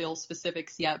can't reveal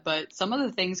specifics yet, but some of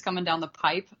the things coming down the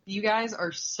pipe, you guys,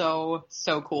 are so,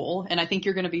 so cool. And I think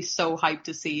you're going to be so hyped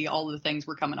to see all the things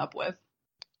we're coming up with.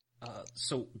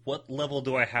 So what level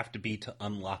do I have to be to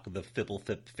unlock the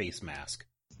Fibblethip face mask?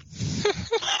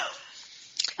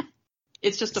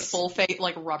 It's just a full face,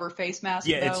 like rubber face mask.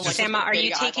 Yeah, though. it's just Emma, are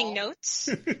you taking eyeball. Notes?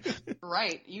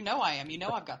 Right. I am.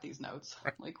 I've got these notes.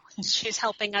 Like she's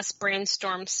helping us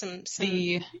brainstorm some.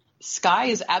 The sky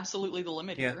is absolutely the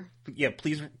limit here. Yeah.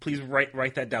 Please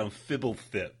write that down.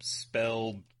 Fibblethip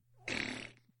spelled.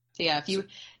 Yeah.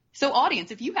 So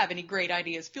audience, if you have any great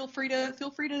ideas, feel free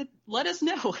to let us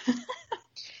know.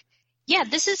 Yeah,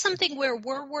 this is something where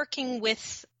we're working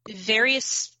with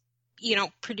various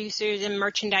producers and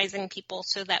merchandising people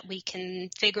so that we can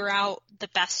figure out the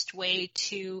best way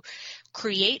to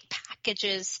create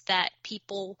packages that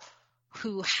people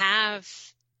who have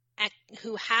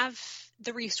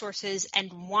the resources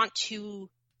and want to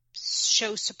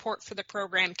show support for the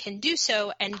program can do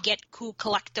so and get cool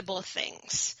collectible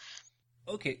things.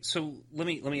 Okay, so let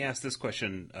me ask this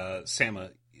question, Sama.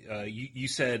 You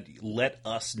said let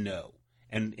us know.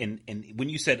 And when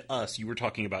you said us, you were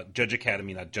talking about Judge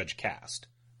Academy, not Judge Cast,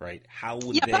 right? How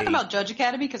would I'm talking about Judge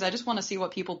Academy because I just want to see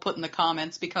what people put in the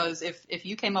comments, because if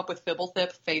you came up with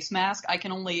Fibblethip face mask, I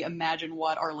can only imagine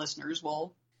what our listeners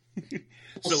will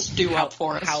stew up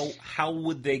for us. How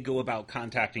would they go about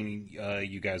contacting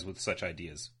you guys with such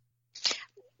ideas?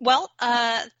 Well,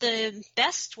 the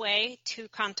best way to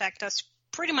contact us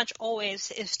pretty much always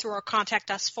is through our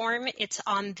Contact Us form. It's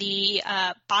on the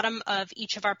bottom of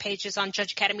each of our pages on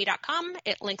judgeacademy.com.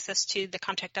 It links us to the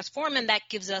Contact Us form, and that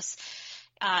gives us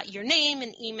your name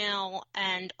and email,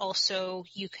 and also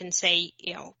you can say,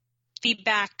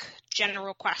 feedback,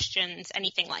 general questions,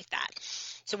 anything like that.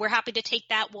 So we're happy to take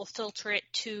that. We'll filter it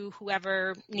to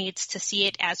whoever needs to see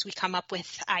it as we come up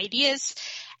with ideas.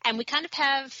 And we kind of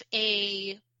have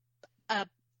a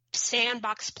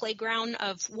sandbox playground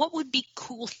of what would be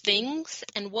cool things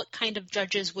and what kind of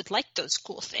judges would like those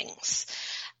cool things.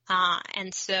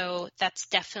 And so that's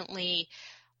definitely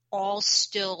all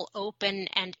still open,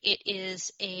 and it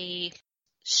is a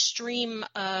stream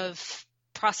of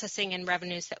processing and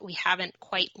revenues that we haven't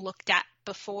quite looked at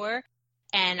before.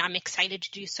 And I'm excited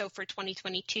to do so for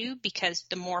 2022 because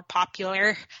the more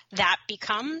popular that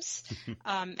becomes,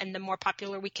 and the more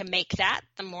popular we can make that,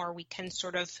 the more we can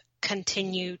sort of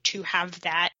continue to have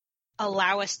that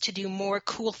allow us to do more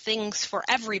cool things for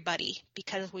everybody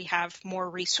because we have more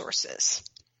resources.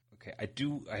 Okay, I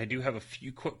do have a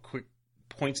few quick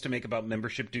points to make about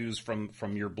membership dues from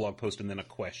your blog post, and then a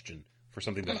question for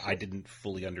something that I didn't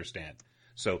fully understand.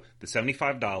 So the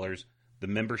 $75, the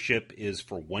membership is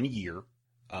for 1 year.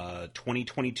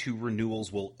 2022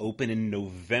 renewals will open in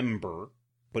November,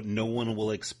 but no one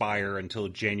will expire until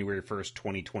January 1st,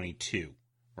 2022,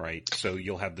 right? So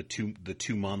you'll have the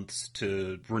 2 months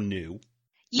to renew.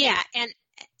 Yeah,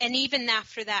 and even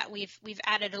after that, we've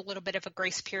added a little bit of a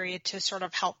grace period to sort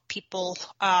of help people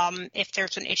if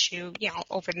there's an issue,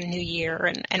 over the new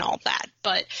year and all that.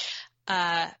 But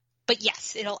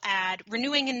yes, it'll add.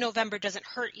 Renewing in November doesn't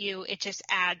hurt you. It just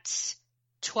adds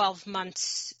 12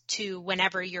 months to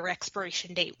whenever your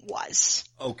expiration date was.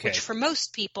 Okay. Which for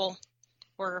most people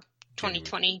were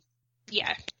 2020.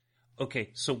 Yeah.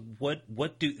 Okay, so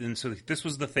and so this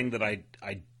was the thing that I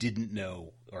didn't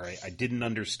know, or I didn't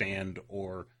understand,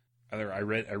 or either I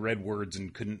read words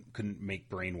and couldn't make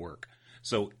brain work.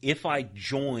 So if I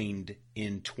joined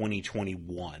in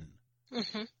 2021,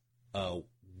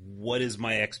 what is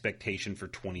my expectation for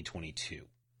 2022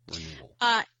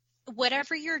 renewal?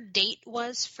 Whatever your date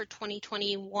was for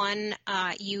 2021,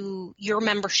 your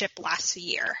membership lasts a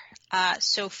year.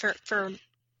 So for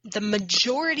the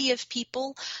majority of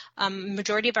people,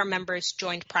 majority of our members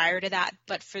joined prior to that,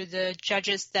 but for the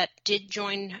judges that did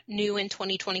join new in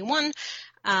 2021,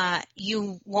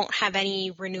 you won't have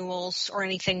any renewals or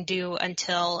anything due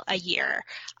until a year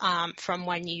from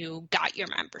when you got your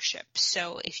membership.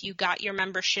 So if you got your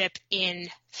membership in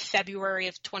February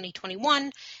of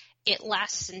 2021, it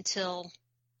lasts until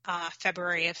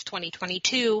February of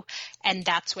 2022, and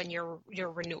that's when your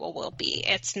renewal will be.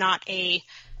 It's not a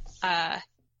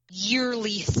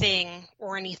yearly thing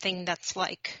or anything that's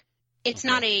like, it's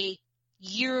not a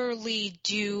yearly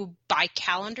due by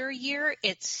calendar year.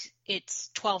 It's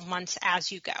 12 months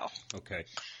as you go. Okay.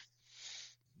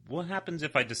 What happens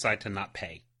if I decide to not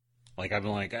pay? Like I'm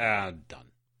like,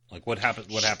 done. Like what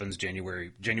happens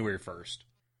January 1st?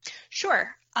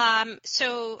 Sure.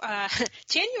 So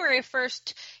January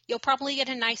 1st, you'll probably get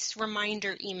a nice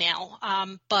reminder email,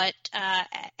 but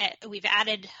we've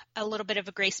added a little bit of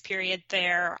a grace period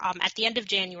there at the end of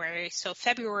January. So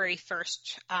February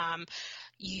 1st,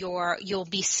 you'll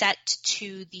be set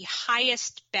to the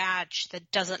highest badge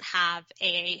that doesn't have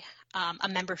a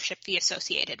membership fee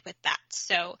associated with that.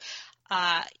 So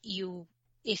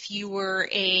if you were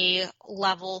a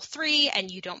level 3 and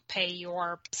you don't pay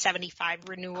your 75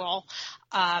 renewal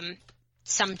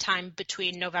sometime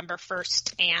between November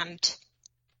 1st and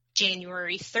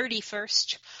January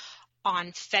 31st,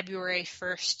 on February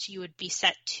 1st, you would be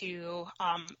set to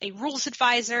a rules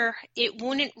advisor. It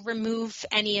wouldn't remove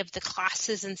any of the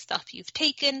classes and stuff you've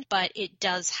taken, but it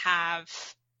does have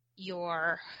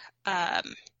your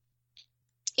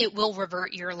it will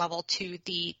revert your level to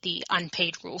the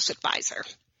unpaid rules advisor.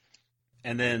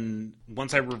 And then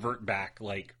once I revert back,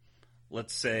 like,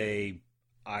 let's say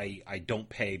I don't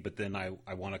pay, but then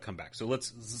I want to come back. So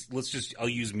I'll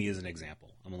use me as an example.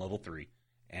 I'm a level 3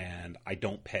 and I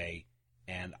don't pay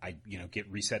and I, get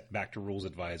reset back to rules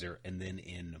advisor. And then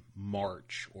in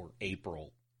March or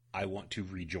April, I want to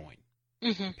rejoin,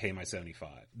 pay my 75.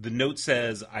 The note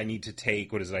says I need to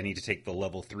take, I need to take the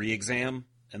level 3 exam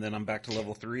and then I'm back to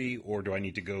level 3, or do I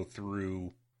need to go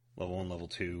through level 1, level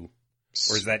 2?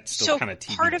 Or is that still kind of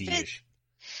TBD-ish?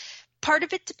 Part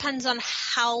of it depends on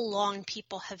how long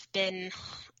people have been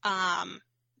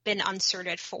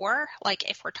uncerted for. Like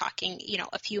if we're talking,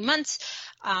 a few months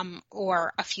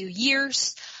or a few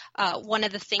years. One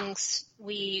of the things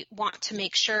we want to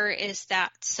make sure is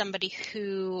that somebody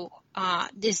who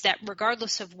is that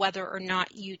regardless of whether or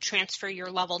not you transfer your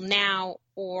level now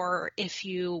or if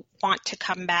you want to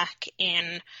come back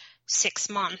in 6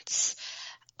 months,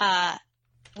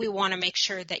 we want to make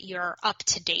sure that you're up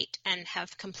to date and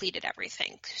have completed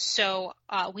everything. So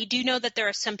we do know that there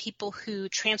are some people who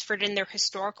transferred in their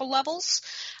historical levels.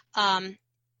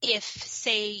 if,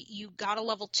 say, you got a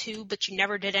level 2, but you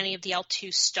never did any of the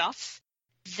L2 stuff,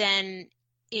 then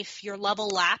if your level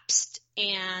lapsed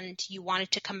and you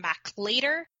wanted to come back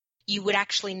later, you would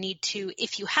actually need to,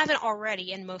 if you haven't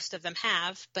already, and most of them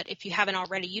have, but if you haven't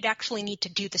already, you'd actually need to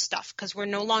do the stuff, because we're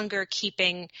no longer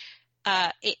keeping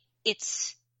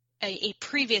it's a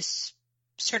previous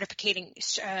certifying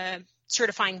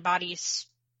body's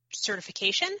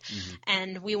certification,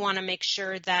 and we want to make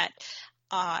sure that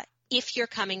if you're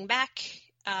coming back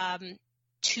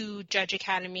to Judge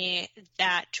Academy,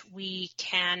 that we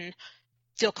can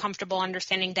feel comfortable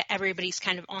understanding that everybody's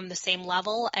kind of on the same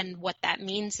level. And what that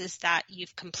means is that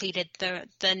you've completed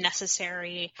the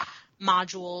necessary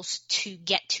modules to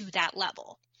get to that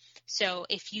level. So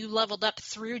if you leveled up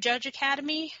through Judge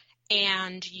Academy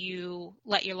and you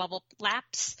let your level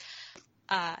lapse,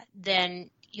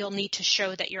 then you'll need to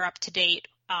show that you're up to date.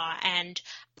 And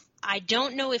I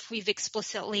don't know if we've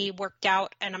explicitly worked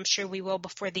out, and I'm sure we will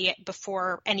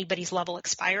before anybody's level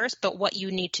expires, but what you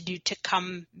need to do to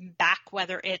come back,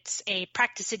 whether it's a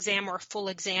practice exam or a full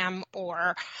exam,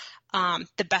 or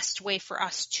the best way for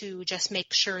us to just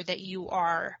make sure that you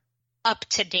are up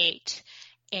to date,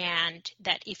 and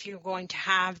that if you're going to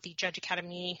have the Judge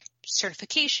Academy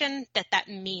certification, that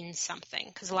means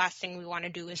something, because the last thing we want to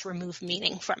do is remove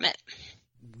meaning from it.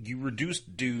 You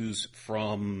reduced dues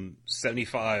from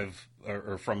 $75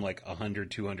 or from like $100,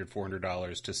 $200,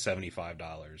 $400 to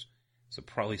 $75. So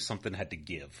probably something had to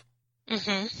give.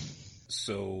 Mm-hmm.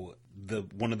 So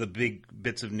one of the big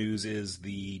bits of news is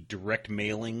the direct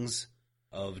mailings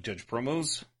of judge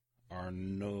promos are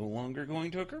no longer going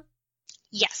to occur?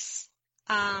 Yes.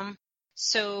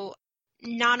 So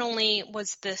not only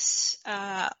was this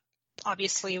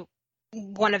obviously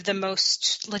one of the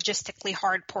most logistically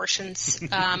hard portions,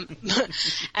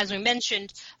 as we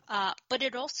mentioned, but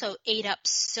it also ate up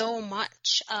so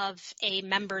much of a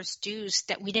member's dues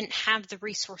that we didn't have the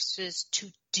resources to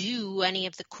do any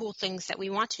of the cool things that we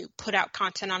want to, put out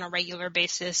content on a regular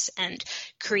basis and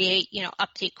create,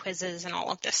 update quizzes and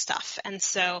all of this stuff. And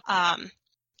so,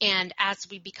 and as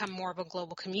we become more of a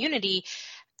global community,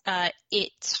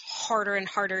 it's harder and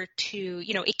harder to,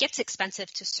 it gets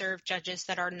expensive to serve judges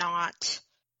that are not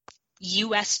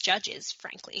U.S. judges,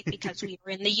 frankly, because we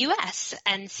are in the U.S.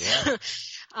 And so,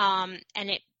 and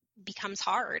it becomes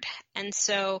hard. And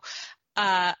so,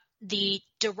 the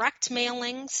direct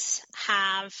mailings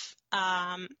have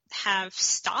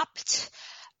stopped.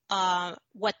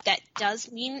 What that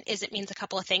does mean is it means a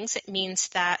couple of things. It means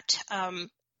that,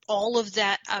 all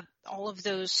of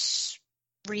those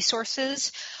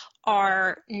resources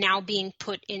are now being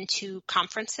put into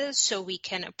conferences, so we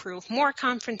can approve more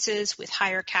conferences with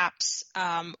higher caps,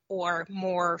 or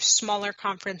more smaller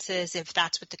conferences if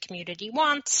that's what the community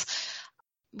wants.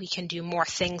 We can do more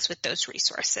things with those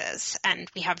resources, and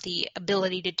we have the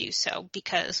ability to do so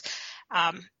because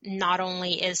not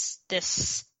only is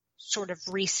this sort of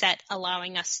reset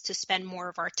allowing us to spend more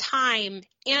of our time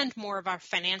and more of our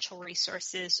financial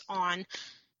resources on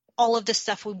all of the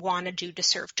stuff we want to do to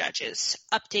serve judges,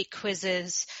 update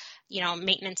quizzes,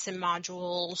 maintenance and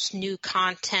modules, new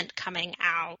content coming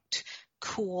out,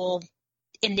 cool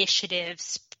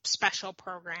initiatives, special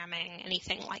programming,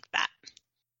 anything like that.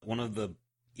 One of the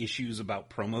issues about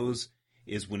promos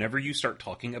is whenever you start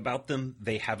talking about them,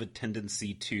 they have a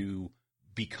tendency to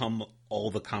become all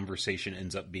the conversation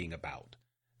ends up being about.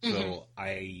 Mm-hmm. So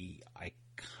I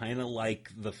kind of like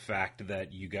the fact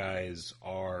that you guys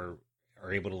are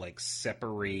able to like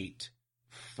separate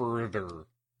further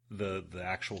the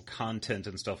actual content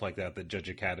and stuff like that Judge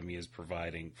Academy is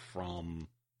providing from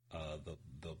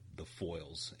the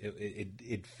foils.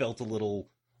 It felt a little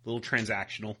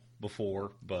transactional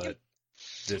before, but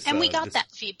we got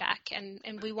that feedback,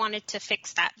 and we wanted to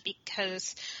fix that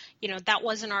because that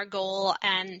wasn't our goal,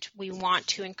 and we want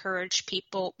to encourage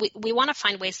people. We want to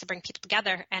find ways to bring people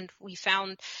together, and we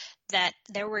found that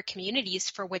there were communities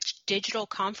for which digital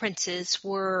conferences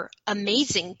were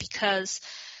amazing because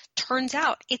turns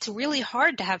out it's really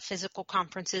hard to have physical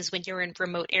conferences when you're in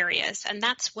remote areas. And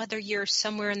that's whether you're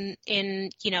somewhere in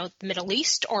the Middle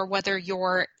East, or whether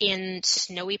you're in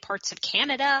snowy parts of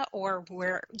Canada, or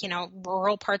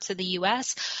rural parts of the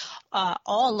US,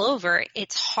 all over.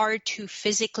 It's hard to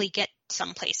physically get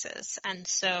some places. And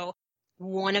so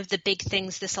one of the big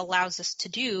things this allows us to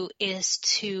do is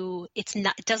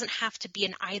it doesn't have to be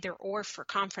an either or for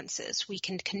conferences. We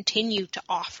can continue to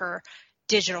offer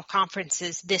digital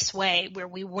conferences this way, where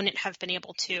we wouldn't have been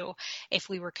able to if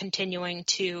we were continuing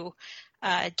to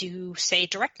do, say,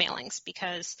 direct mailings,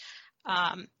 because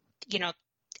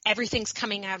everything's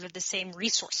coming out of the same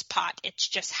resource pot. It's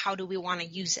just how do we want to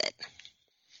use it?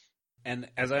 And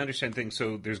as I understand things,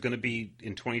 so there's going to be,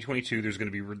 in 2022, there's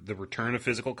going to be the return of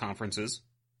physical conferences,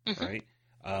 right?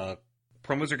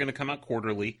 Promos are going to come out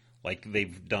quarterly, like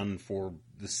they've done for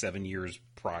the 7 years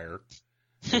prior,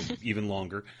 or even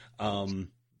longer.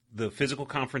 The physical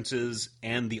conferences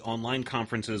and the online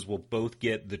conferences will both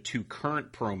get the 2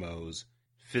 current promos.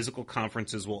 Physical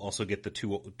conferences will also get the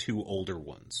two older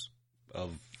ones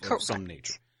of some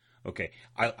nature. Okay,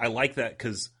 I like that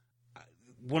because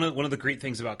one of the great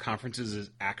things about conferences is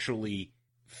actually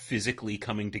physically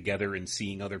coming together and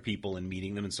seeing other people and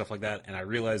meeting them and stuff like that. And I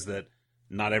realize that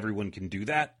not everyone can do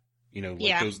that,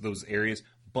 those areas,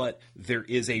 but there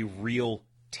is a real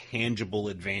tangible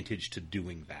advantage to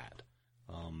doing that.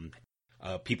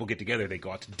 People get together, they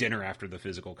go out to dinner after the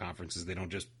physical conferences. They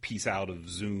don't just peace out of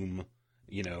Zoom,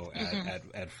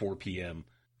 at 4 p.m.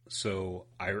 So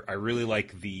I really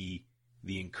like the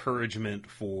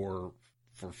encouragement for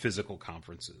physical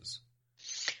conferences.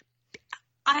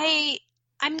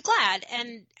 I'm glad,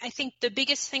 and I think the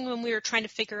biggest thing when we were trying to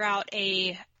figure out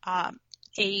a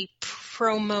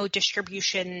promo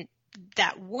distribution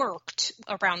that worked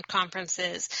around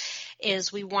conferences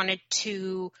is we wanted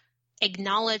to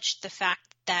acknowledge the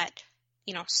fact that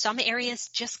some areas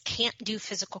just can't do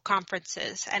physical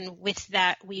conferences, and with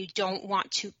that we don't want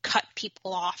to cut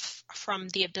people off from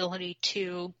the ability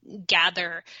to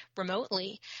gather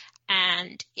remotely.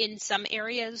 And in some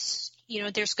areas,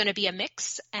 there's going to be a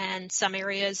mix, and some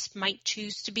areas might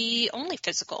choose to be only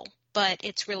physical, but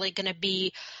it's really going to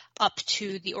be up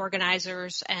to the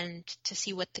organizers and to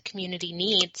see what the community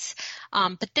needs.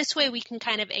 But this way we can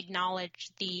kind of acknowledge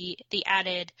the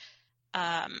added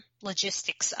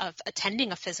logistics of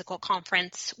attending a physical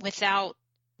conference without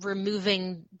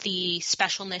removing the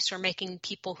specialness or making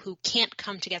people who can't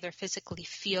come together physically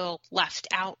feel left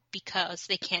out because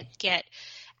they can't get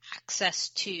access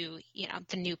to,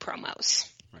 the new promos.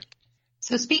 Right.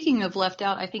 So speaking of left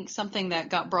out, I think something that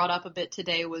got brought up a bit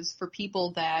today was for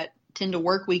people that tend to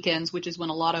work weekends, which is when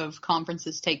a lot of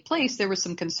conferences take place, there was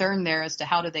some concern there as to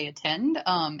how do they attend.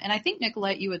 And I think,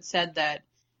 Nicolette, you had said that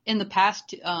in the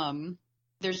past,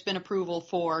 there's been approval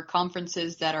for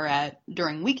conferences that are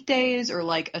during weekdays or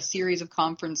like a series of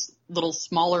little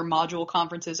smaller module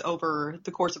conferences over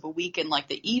the course of a week in like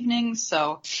the evenings.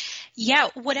 So yeah,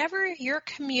 whatever your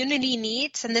community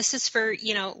needs, and this is for,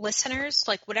 listeners,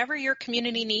 like whatever your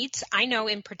community needs. I know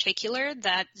in particular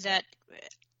that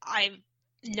I've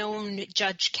known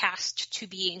JudgeCast to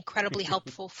be incredibly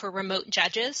helpful for remote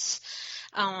judges,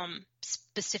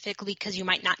 specifically because you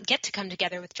might not get to come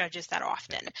together with judges that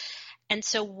often. And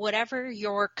so whatever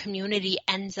your community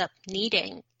ends up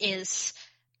needing is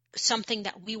something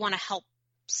that we want to help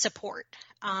support.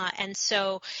 And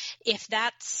so if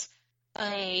that's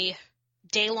a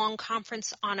day-long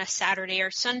conference on a Saturday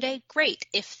or Sunday, great.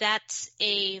 If that's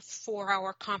a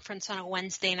 4-hour conference on a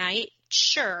Wednesday night,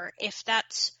 sure. If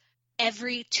that's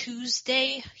every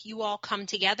Tuesday you all come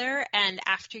together and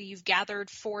after you've gathered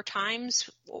 4 times,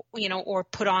 or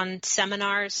put on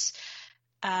seminars,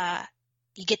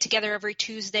 you get together every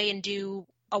Tuesday and do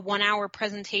a 1-hour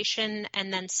presentation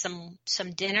and then some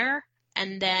dinner.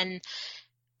 And then,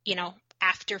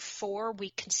 after 4,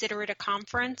 we consider it a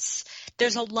conference.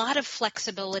 There's a lot of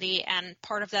flexibility, and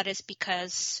part of that is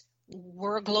because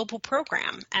we're a global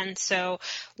program. And so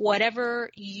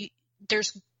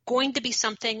there's going to be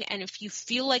something, and if you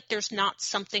feel like there's not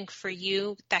something for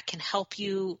you that can help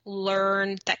you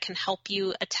learn, that can help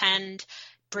you attend,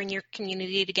 bring your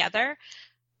community together,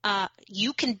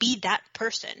 you can be that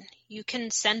person. You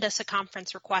can send us a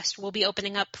conference request. We'll be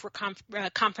opening up for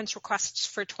conference requests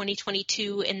for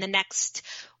 2022 in the next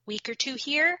week or 2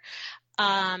 here.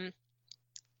 And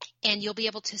you'll be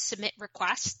able to submit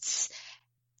requests.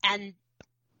 And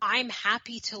I'm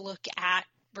happy to look at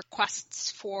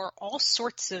requests for all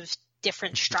sorts of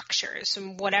different structures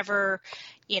and whatever,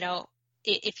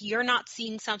 if you're not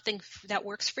seeing something that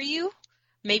works for you,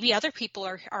 maybe other people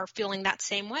are feeling that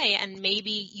same way, and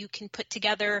maybe you can put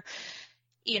together,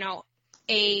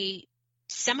 a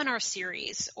seminar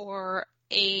series or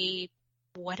a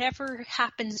whatever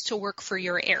happens to work for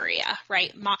your area,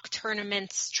 right? Mock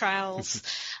tournaments, trials,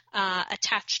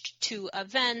 attached to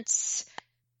events,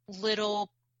 little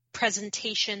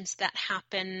presentations that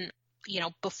happen,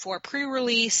 before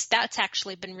pre-release. That's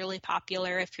actually been really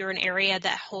popular. If you're an area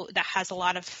that has a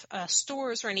lot of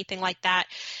stores or anything like that,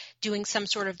 doing some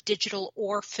sort of digital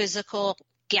or physical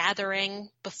gathering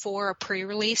before a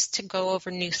pre-release to go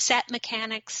over new set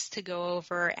mechanics, to go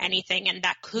over anything. And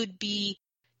that could be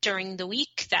during the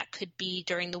week, that could be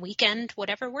during the weekend,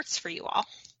 whatever works for you all.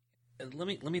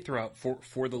 let me throw out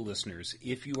for the listeners,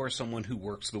 if you are someone who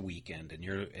works the weekend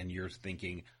and you're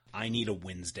thinking, I need a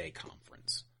Wednesday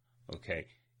conference, okay,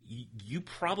 you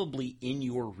probably in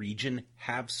your region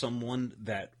have someone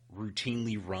that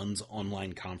routinely runs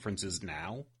online conferences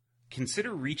now.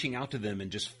 Consider reaching out to them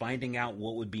and just finding out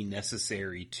what would be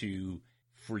necessary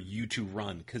for you to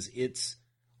run, because it's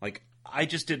like, I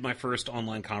just did my first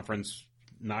online conference.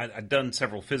 I've done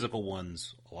several physical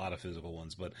ones, a lot of physical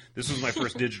ones, but this was my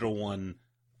first digital one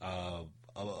a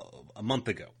month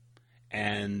ago.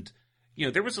 And,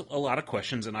 there was a lot of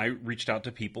questions, and I reached out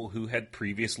to people who had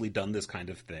previously done this kind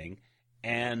of thing.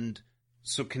 And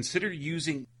so consider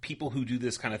using people who do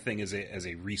this kind of thing as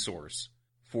a resource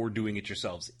for doing it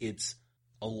yourselves. It's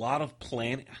a lot of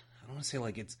planning. I don't want to say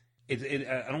like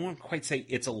I don't want to quite say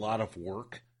it's a lot of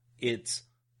work. It's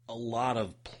a lot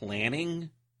of planning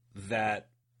that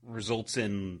results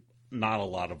in not a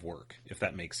lot of work, if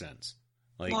that makes sense.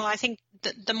 Well, I think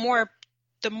the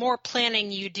more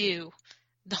planning you do,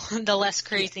 the less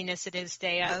craziness it is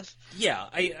day of. Yeah,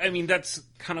 I mean that's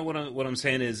kind of what I'm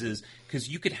saying is because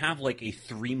you could have like a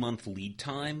 3-month lead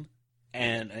time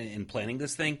and in planning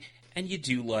this thing, and you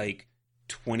do like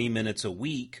 20 minutes a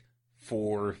week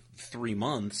for 3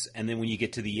 months, and then when you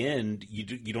get to the end,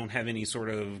 you don't have any sort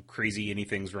of crazy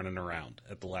anythings running around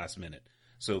at the last minute.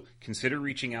 So consider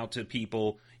reaching out to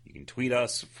people. You can tweet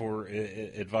us for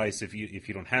advice if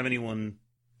you don't have anyone,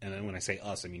 and when I say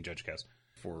us, I mean JudgeCast,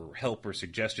 for help or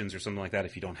suggestions or something like that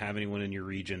if you don't have anyone in your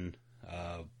region.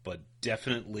 But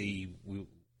definitely we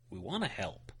want to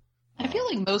help. I feel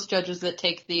like most judges that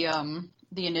take the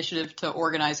initiative to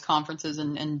organize conferences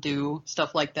and do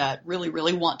stuff like that really,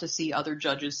 really want to see other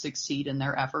judges succeed in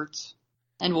their efforts,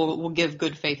 and will give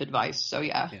good faith advice. So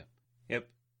yeah. Yep.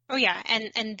 Oh yeah,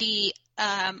 and the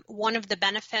one of the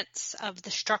benefits of the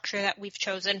structure that we've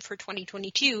chosen for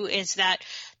 2022 is that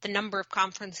the number of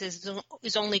conferences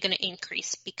is only going to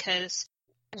increase, because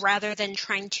rather than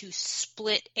trying to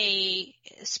split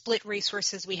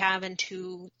resources we have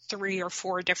into 3 or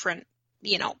 4 different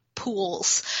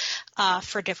pools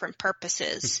for different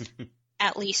purposes,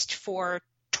 at least for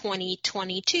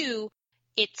 2022,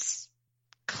 it's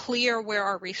clear where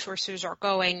our resources are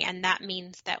going, and that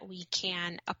means that we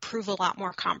can approve a lot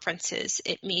more conferences.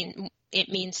 It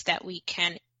means that we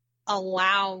can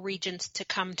allow regions to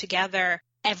come together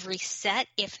every set,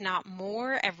 if not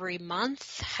more, every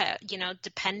month,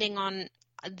 depending on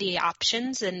the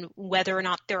options and whether or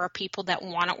not there are people that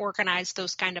want to organize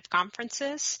those kind of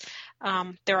conferences.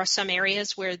 There are some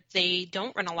areas where they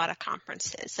don't run a lot of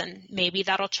conferences, and maybe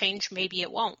that'll change, maybe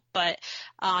it won't. But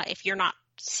if you're not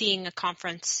seeing a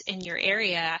conference in your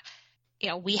area,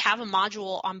 we have a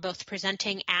module on both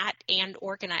presenting at and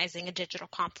organizing a digital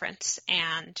conference,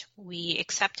 and we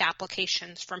accept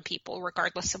applications from people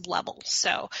regardless of level.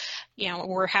 So,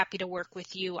 we're happy to work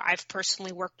with you. I've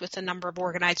personally worked with a number of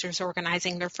organizers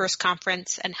organizing their first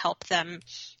conference and help them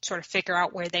sort of figure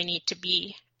out where they need to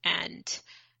be. And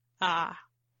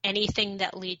anything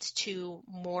that leads to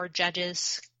more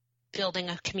judges building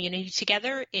a community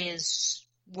together is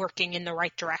working in the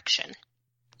right direction.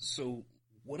 So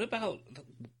what about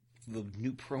the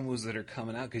new promos that are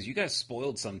coming out? Because you guys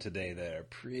spoiled some today that are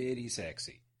pretty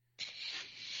sexy.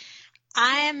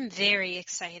 I am very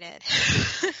excited.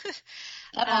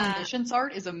 That omniscience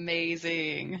art is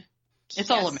amazing.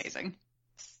 It's all amazing.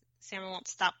 Sam won't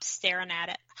stop staring at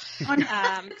it.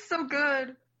 It's so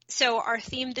good. So our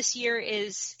theme this year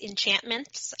is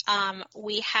enchantments.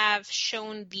 We have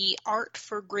shown the art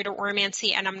for Greater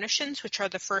Oromancy and Omniscience, which are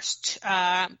the first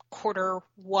quarter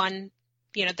one,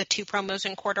 the 2 promos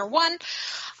in quarter 1.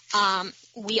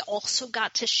 We also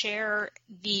got to share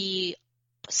the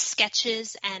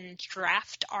sketches and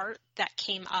draft art that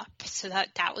came up, so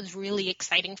that was really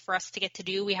exciting for us to get to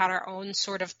do. We had our own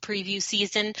sort of preview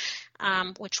season,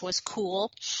 which was cool.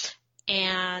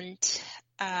 And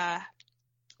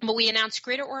but we announced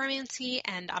Greater Oromancy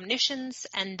and Omniscience,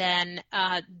 and then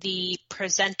the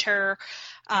presenter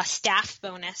staff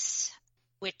bonus,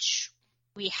 which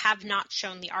we have not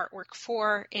shown the artwork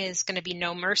for, is going to be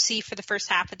No Mercy for the first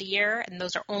half of the year, and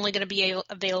those are only going to be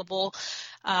available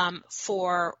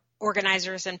for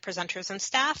organizers and presenters and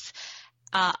staff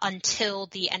until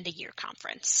the end of year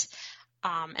conference.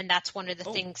 And that's one of the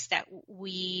things that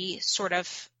we sort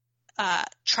of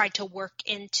tried to work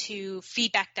into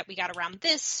feedback that we got around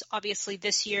this. Obviously,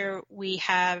 this year we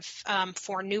have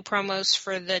 4 new promos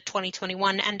for the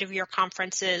 2021 end of year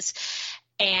conferences.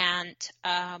 And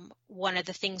one of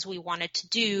the things we wanted to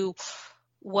do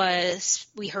was,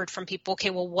 we heard from people,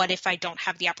 okay, well, what if I don't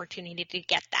have the opportunity to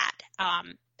get that?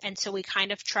 And so we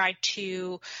kind of tried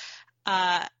to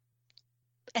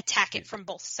attack it from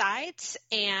both sides,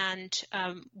 and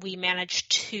we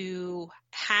managed to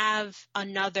have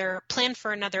plan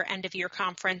for another end-of-year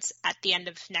conference at the end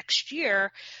of next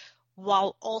year,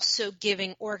 while also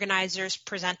giving organizers,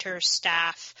 presenters,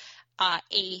 staff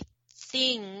a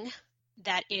thing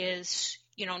that is,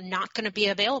 not going to be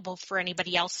available for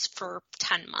anybody else for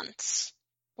 10 months.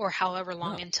 Or however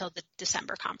long until the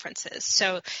December conference is.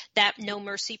 So that No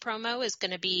Mercy promo is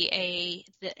going to be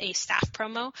a staff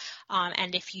promo.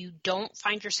 And if you don't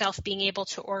find yourself being able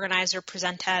to organize or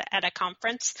present at a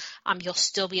conference, you'll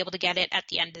still be able to get it at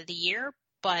the end of the year.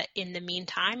 But in the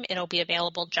meantime, it'll be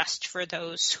available just for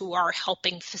those who are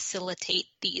helping facilitate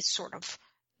these sort of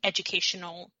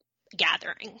educational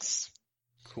gatherings.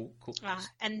 Cool.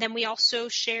 And then we also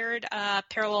shared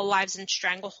Parallel Lives and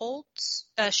Stranglehold,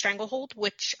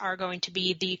 which are going to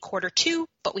be the Q2,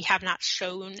 but we have not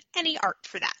shown any art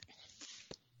for that.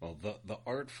 Well, the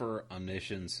art for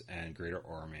Omniscience and Greater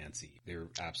Oromancy, they're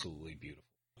absolutely beautiful.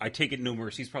 I take it No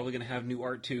Mercy's probably going to have new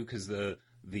art too, because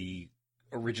the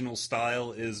original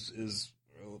style is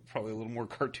probably a little more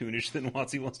cartoonish than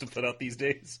WotC wants to put out these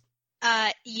days.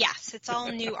 Yes, it's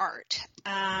all new art.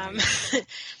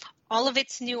 All of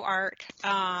it's new art,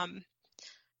 and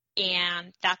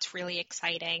that's really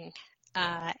exciting.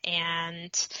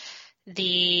 And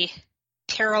the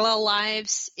Parallel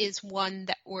Lives is one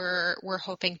that we're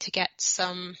hoping to get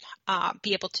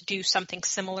be able to do something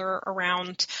similar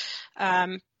around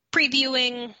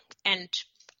previewing. And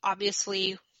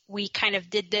obviously, we kind of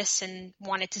did this and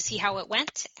wanted to see how it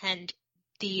went, and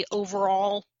the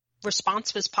overall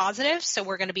response was positive. So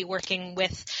we're going to be working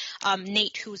with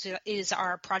Nate, who is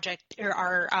our project or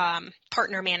our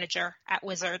partner manager at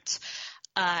Wizards,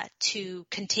 to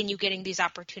continue getting these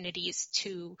opportunities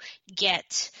to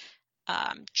get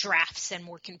drafts and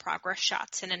work in progress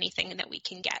shots and anything that we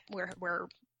can get we're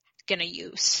going to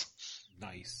use.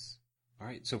 Nice. All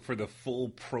right. So for the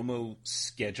full promo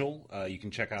schedule, you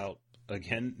can check out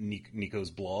again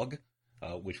Nico's blog,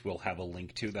 which we'll have a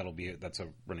link to. That's a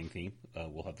running theme.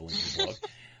 We'll have the link to the blog.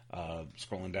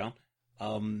 Scrolling down.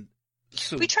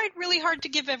 So we tried really hard to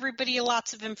give everybody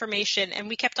lots of information, and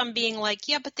we kept on being like,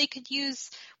 yeah, but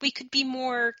we could be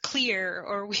more clear,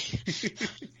 or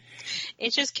it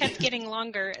just kept getting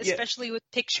longer, especially with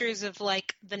pictures of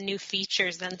like the new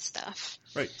features and stuff.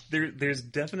 Right. There's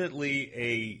definitely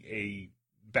a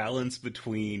balance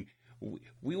between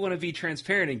we want to be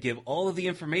transparent and give all of the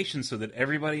information so that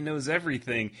everybody knows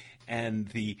everything, and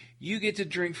you get to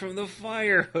drink from the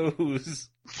fire hose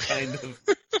kind of.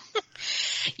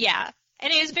 Yeah.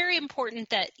 And it is very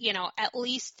important that, at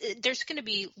least there's going to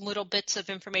be little bits of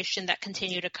information that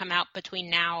continue to come out between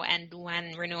now and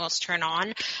when renewals turn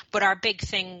on. But our big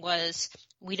thing was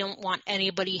we don't want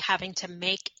anybody having to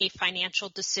make a financial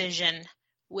decision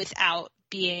without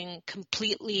having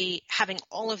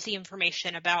all of the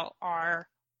information about our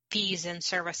fees and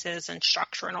services and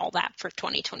structure and all that for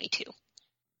 2022.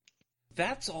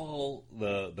 That's all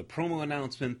the promo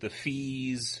announcement, the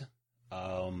fees.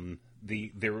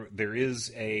 There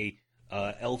is a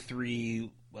L3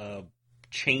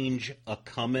 change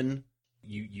a-comin'.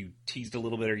 You teased a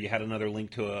little bit, or you had another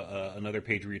link to another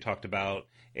page where you talked about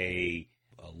a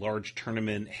large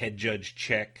tournament head judge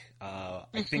check.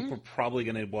 I think we're probably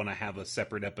going to want to have a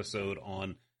separate episode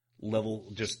on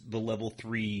the level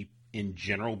 3 in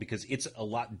general, because it's a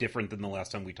lot different than the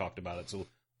last time we talked about it. So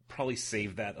probably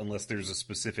save that unless there's a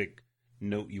specific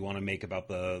note you want to make about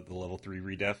the level 3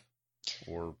 redef.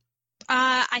 Or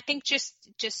I think just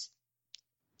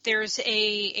there's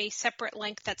a separate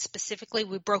link that specifically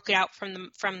we broke it out from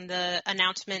the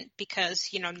announcement, because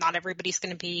not everybody's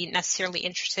going to be necessarily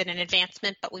interested in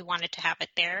advancement, but we wanted to have it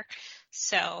there.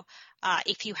 So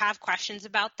if you have questions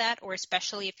about that, or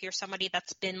especially if you're somebody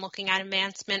that's been looking at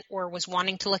advancement or was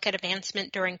wanting to look at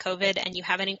advancement during COVID and you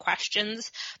have any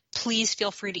questions, please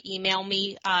feel free to email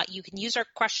me. You can use our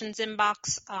questions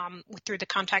inbox through the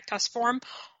Contact Us form,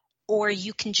 or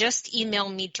you can just email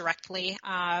me directly.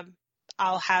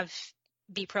 I'll have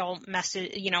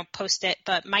BPRL post it,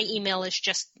 but my email is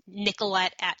just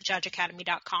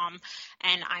nicolette@judgeacademy.com,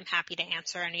 and I'm happy to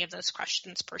answer any of those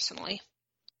questions personally.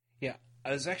 Yeah,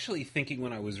 I was actually thinking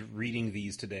when I was reading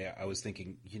these today, I was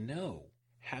thinking,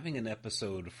 having an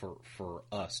episode for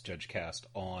us, JudgeCast,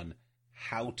 on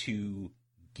how to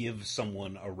give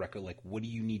someone a reco, like what do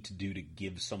you need to do to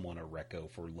give someone a reco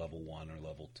for level 1 or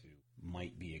level 2,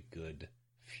 might be a good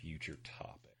future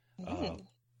topic.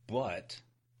 But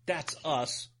that's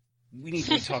us. We need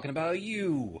to be talking about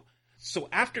you. So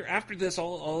after this,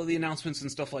 all of the announcements and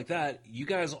stuff like that, you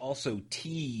guys also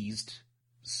teased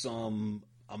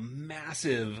a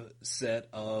massive set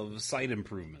of site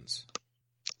improvements.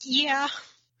 Yeah.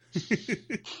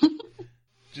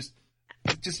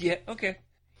 Just yeah, okay.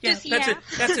 Yeah, Just, that's yeah. it.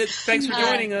 That's it. Thanks for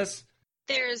joining us.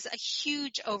 There's a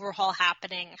huge overhaul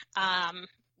happening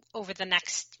over the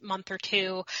next month or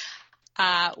two.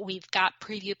 We've got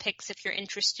preview pics if you're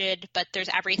interested, but there's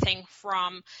everything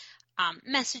from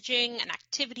messaging, an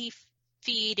activity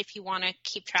feed if you want to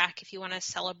keep track, if you want to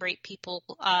celebrate people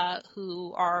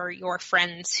who are your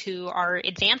friends who are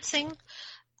advancing,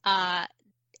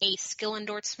 a skill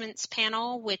endorsements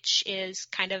panel, which is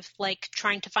kind of like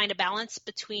trying to find a balance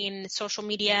between social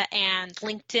media and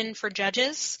LinkedIn for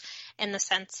judges, in the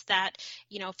sense that,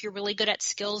 if you're really good at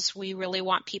skills, we really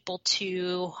want people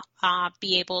to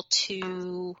be able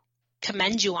to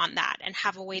commend you on that and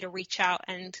have a way to reach out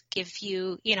and give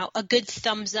you, a good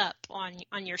thumbs up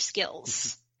on your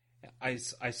skills. I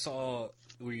saw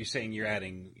where you're saying you're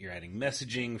adding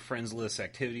messaging, friends list,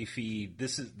 activity feed.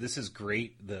 This is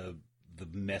great. The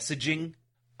messaging,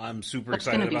 I'm super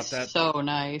excited about that. So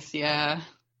nice, yeah.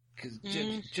 Because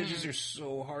judges are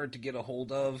so hard to get a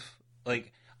hold of.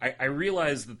 Like, I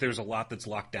realize that there's a lot that's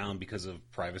locked down because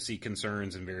of privacy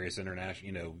concerns and various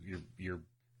international. You're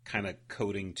kind of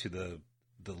coding to the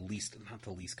least, not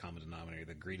the least common denominator,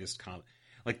 the greatest common,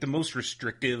 like the most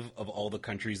restrictive of all the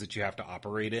countries that you have to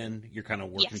operate in. You're kind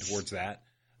of working towards that.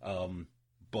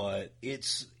 But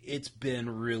it's been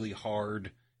really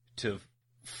hard to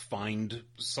find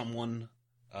someone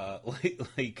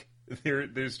like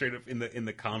they're straight up in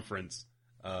the conference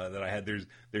that I had.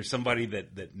 There's somebody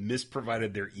that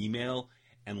misprovided their email,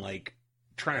 and like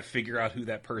trying to figure out who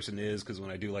that person is, because when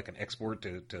I do like an export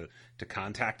to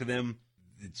contact them,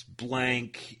 it's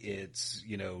blank, it's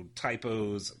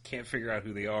typos, can't figure out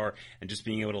who they are, and just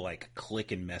being able to like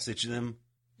click and message them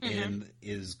and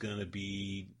is gonna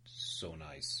be so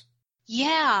nice.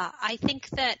 Yeah, I think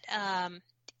that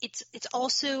it's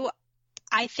also,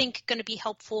 I think, going to be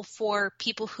helpful for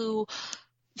people who,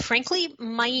 frankly,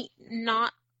 might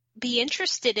not be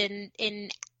interested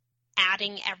in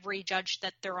adding every judge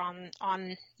that they're on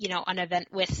an event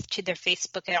with to their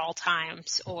Facebook at all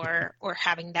times, or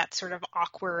having that sort of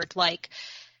awkward, like,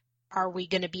 are we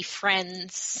going to be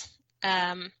friends?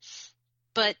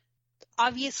 But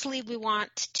obviously we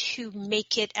want to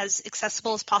make it as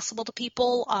accessible as possible to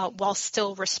people while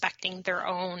still respecting their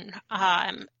own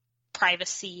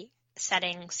privacy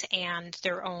settings and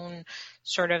their own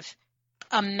sort of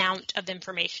amount of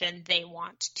information they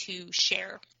want to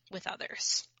share with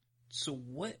others. So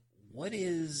what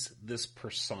is this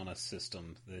persona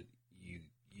system that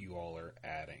you all are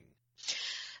adding?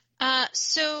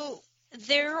 So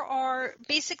there are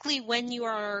basically, when you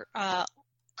are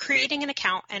creating an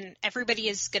account, and everybody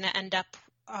is going to end up,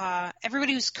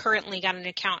 everybody who's currently got an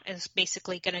account is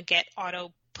basically going to get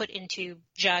auto put into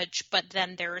judge, but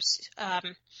then there's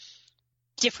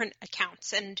different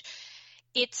accounts, and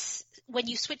it's when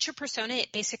you switch your persona,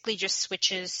 it basically just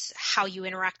switches how you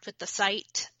interact with the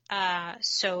site.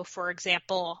 So for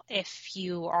example, if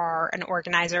you are an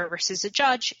organizer versus a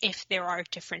judge, if there are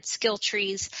different skill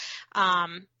trees,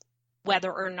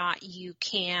 whether or not you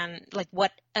can, like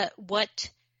what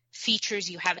features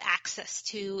you have access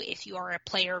to if you are a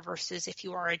player versus if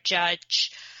you are a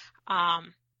judge.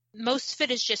 Most of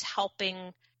it is just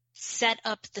helping set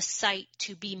up the site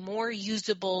to be more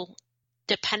usable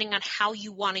depending on how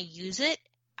you want to use it,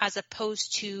 as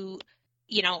opposed to,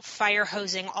 fire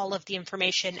hosing all of the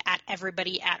information at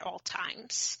everybody at all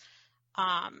times.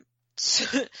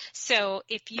 So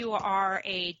if you are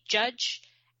a judge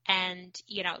and,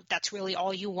 that's really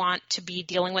all you want to be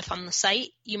dealing with on the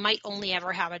site, you might only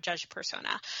ever have a judge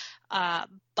persona.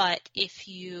 But if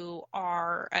you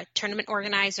are a tournament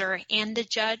organizer and a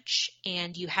judge,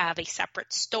 and you have a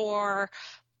separate store,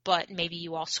 but maybe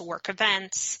you also work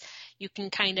events, you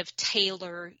can kind of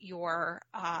tailor your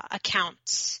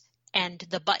accounts and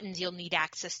the buttons you'll need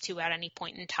access to at any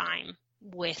point in time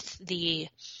with the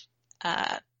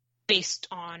based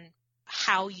on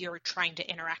how you're trying to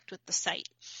interact with the site.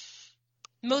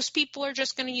 Most people are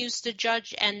just going to use the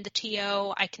judge and the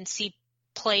TO. I can see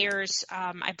players,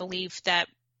 I believe that,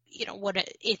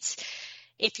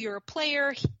 if you're a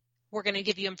player, we're going to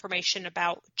give you information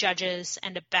about judges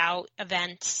and about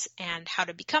events and how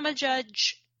to become a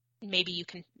judge. Maybe you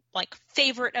can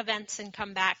favorite events and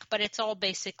come back, but it's all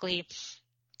basically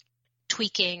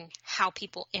tweaking how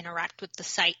people interact with the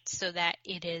site so that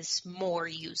it is more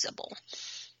usable.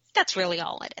 That's really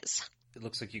all it is. It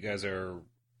looks like you guys are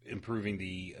improving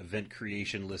the event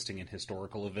creation listing and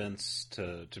historical events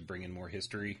to bring in more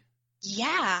history.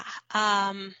 Yeah.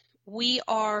 We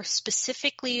are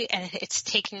specifically, and it's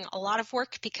taking a lot of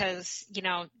work because,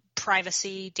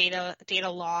 privacy data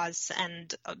laws,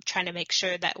 and trying to make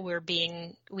sure that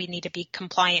we need to be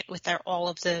compliant with all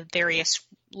of the various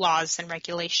laws and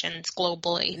regulations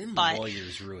globally. But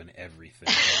lawyers ruin everything.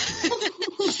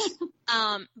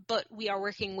 But we are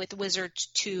working with Wizards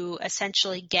to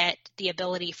essentially get the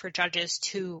ability for judges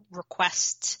to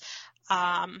request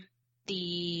an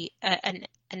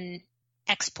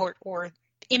export or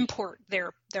import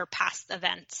their past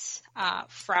events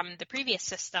from the previous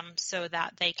system, so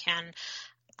that they can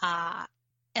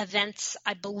events,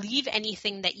 I believe,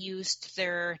 anything that used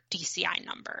their DCI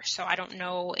number. So I don't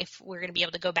know if we're going to be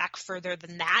able to go back further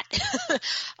than that.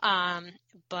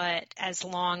 But as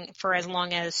long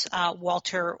as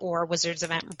Walter or Wizards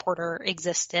Event Reporter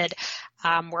existed,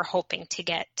 we're hoping to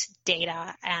get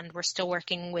data, and we're still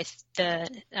working with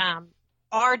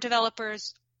our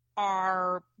developers,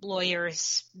 our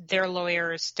lawyers,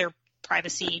 their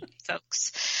privacy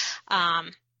folks.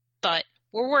 But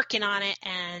we're working on it,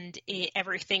 and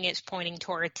everything is pointing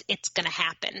towards it's going to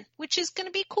happen, which is going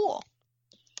to be cool.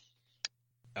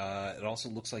 It also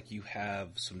looks like you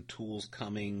have some tools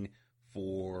coming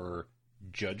for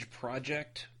judge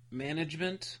project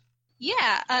management.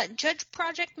 Yeah, judge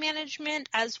project management,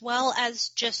 as well as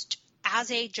just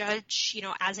as a judge,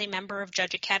 as a member of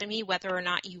Judge Academy, whether or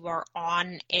not you are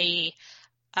on a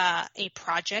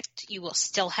project, you will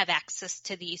still have access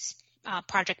to these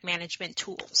project management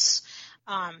tools.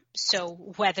 So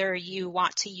whether you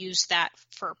want to use that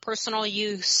for personal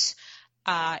use,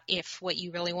 if what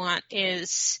you really want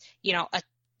is,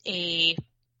 a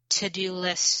to-do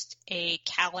list, a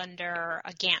calendar,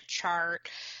 a Gantt chart,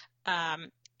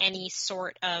 any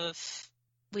sort of,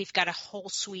 we've got a whole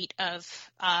suite of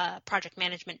project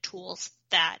management tools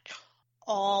that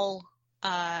all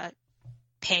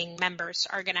paying members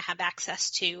are going to have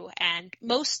access to, and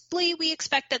mostly we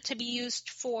expect that to be used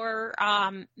for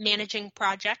managing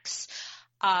projects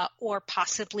or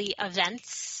possibly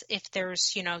events if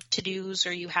there's to-dos,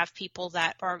 or you have people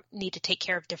that need to take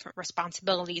care of different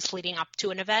responsibilities leading up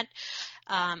to an event.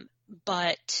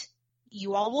 But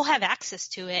you all will have access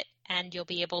to it, and you'll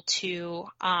be able to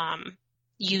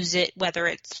use it whether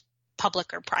it's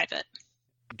public or private.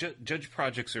 Judge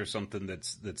projects are something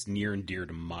that's near and dear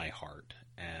to my heart.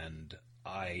 And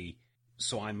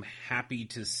I'm happy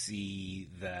to see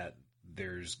that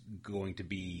there's going to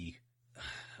be.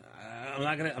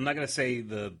 I'm not gonna say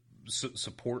the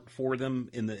support for them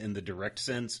in the direct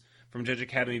sense from Judge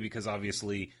Academy, because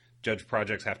obviously judge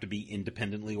projects have to be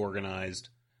independently organized.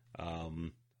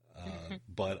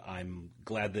 But I'm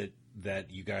glad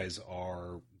that you guys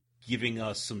are giving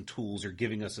us some tools, or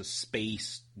giving us a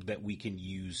space that we can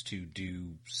use to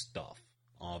do stuff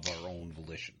of our own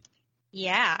volition.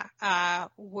 Yeah,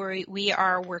 we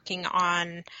are working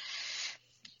on,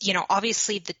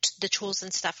 obviously the tools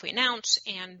and stuff we announced,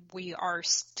 and we are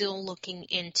still looking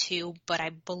into, but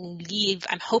I'm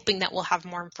hoping that we'll have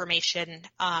more information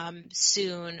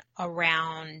soon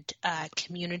around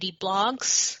community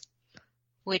blogs,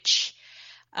 which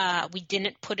we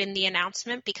didn't put in the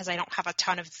announcement because I don't have a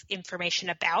ton of information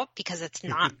about, because it's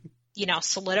not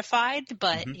solidified,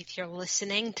 but if you're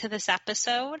listening to this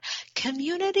episode,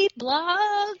 community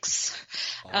blogs,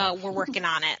 we're working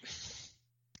on it.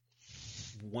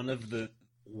 One of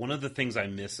the things I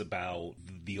miss about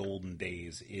the olden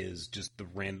days is just the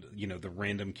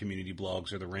random community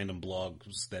blogs, or the random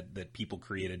blogs that people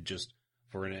created just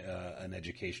for an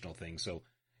educational thing. So,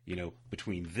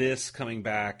 between this coming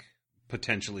back,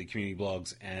 potentially community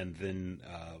blogs, and then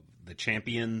the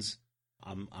champions,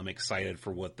 I'm excited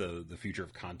for what the future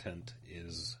of content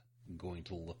is going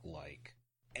to look like.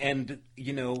 And,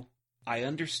 I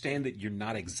understand that you're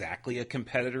not exactly a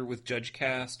competitor with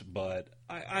JudgeCast, but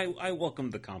I welcome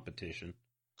the competition.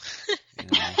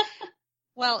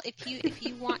 Well, if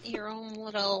you want your own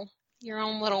little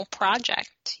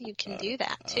project, you can do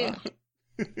that too.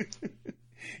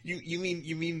 You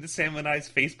mean the Sam and I's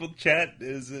Facebook chat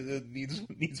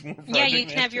needs more? Yeah, you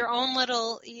can have your own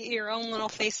little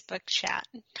Facebook chat.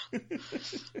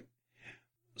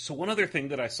 So one other thing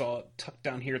that I saw tucked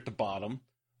down here at the bottom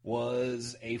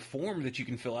was a form that you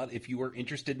can fill out if you are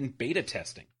interested in beta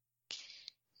testing.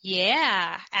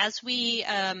 Yeah, as we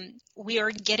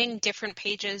are getting different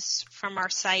pages from our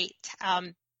site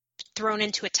thrown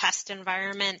into a test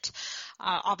environment,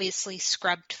 obviously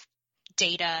scrubbed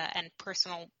data and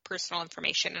personal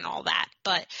information and all that,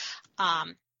 but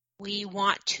we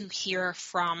want to hear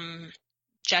from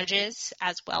judges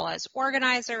as well as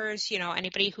organizers,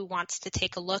 anybody who wants to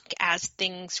take a look as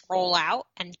things roll out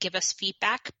and give us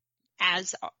feedback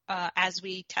as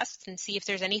we test and see if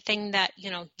there's anything that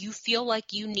you feel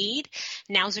like you need.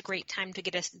 Now's a great time to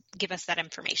give us that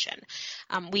information.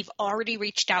 We've already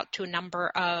reached out to a number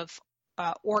of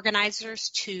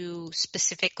organizers to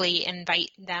specifically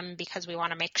invite them because we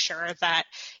want to make sure that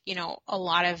a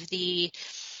lot of the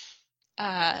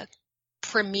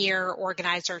premier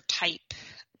organizer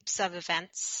types of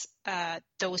events,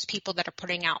 those people that are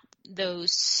putting out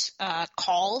those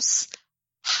calls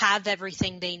have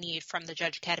everything they need from the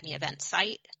Judge Academy event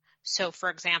site. So, for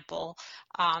example,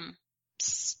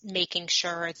 making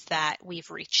sure that we've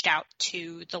reached out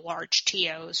to the large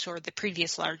TOs or the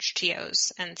previous large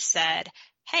TOs and said,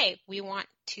 hey, we want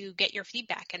to get your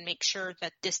feedback and make sure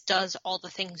that this does all the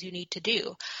things you need to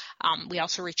do. We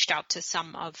also reached out to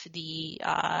some of the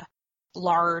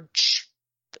large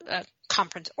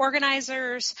conference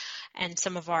organizers and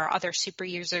some of our other super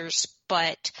users,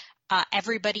 but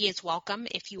everybody is welcome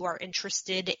if you are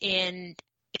interested in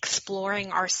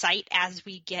exploring our site as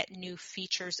we get new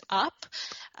features up.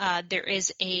 There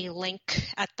is a link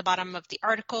at the bottom of the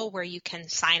article where you can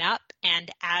sign up,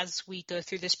 and as we go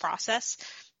through this process,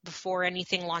 before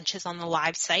anything launches on the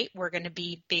live site, we're going to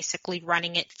be basically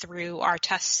running it through our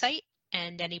test site,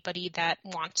 and anybody that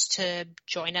wants to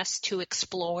join us to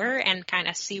explore and kind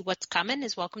of see what's coming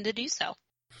is welcome to do so.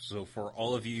 So for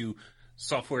all of you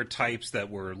software types that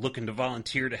were looking to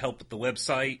volunteer to help with the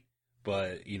website,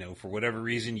 but for whatever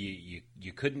reason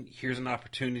you couldn't, here's an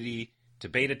opportunity to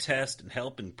beta test and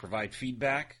help and provide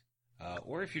feedback.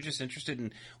 Or if you're just interested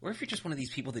in, or if you're just one of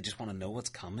these people that just want to know what's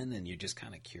coming and you're just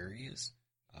kind of curious.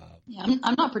 Yeah,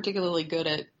 I'm not particularly good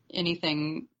at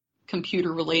anything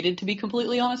computer related, to be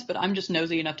completely honest, but I'm just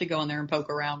nosy enough to go in there and poke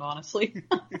around, honestly.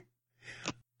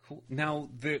 Cool. Now,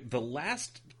 the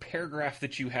last paragraph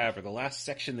that you have, or the last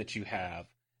section that you have,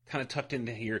 kind of tucked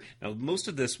into here. Now, most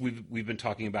of this we've been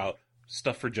talking about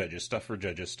stuff for judges.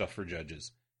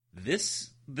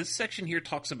 This section here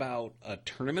talks about a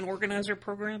tournament organizer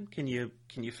program. Can you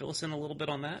fill us in a little bit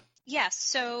on that? Yes.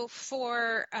 So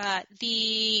for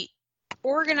the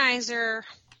organizer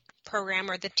program,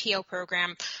 or the TO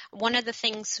program, one of the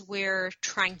things we're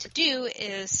trying to do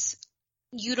is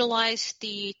utilize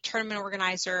the tournament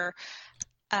organizer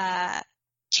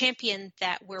champion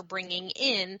that we're bringing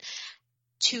in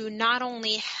to not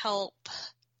only help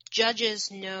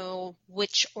judges know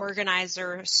which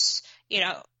organizers,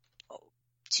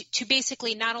 to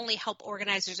basically not only help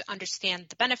organizers understand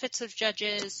the benefits of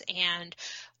judges and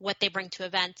what they bring to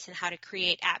events and how to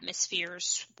create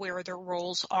atmospheres where their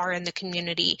roles are in the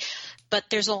community, but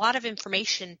there's a lot of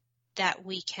information that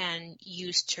we can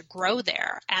use to grow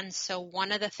there. And so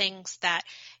one of the things that,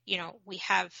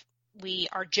 we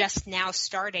are just now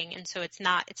starting, and so it's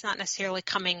not necessarily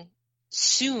coming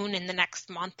soon in the next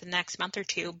month or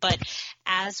two, but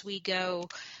as we go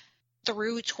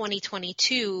through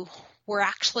 2022, we're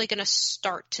actually going to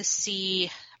start to see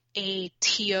a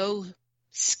TO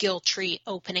skill tree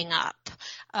opening up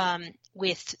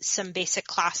with some basic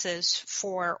classes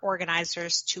for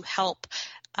organizers to help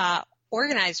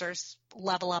organizers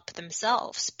level up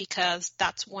themselves, because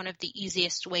that's one of the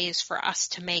easiest ways for us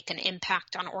to make an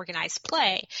impact on organized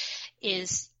play,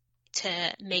 is to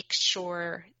make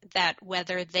sure that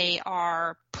whether they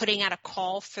are putting out a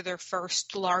call for their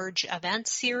first large event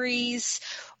series,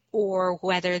 or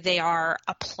whether they are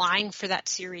applying for that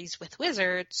series with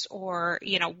Wizards, or,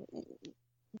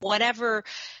 whatever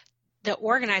the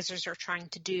organizers are trying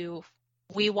to do,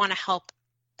 we want to help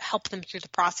them through the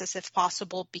process if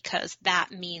possible, because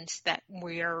that means that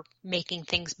we're making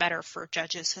things better for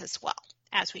judges as well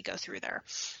as we go through there.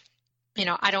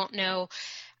 I don't know.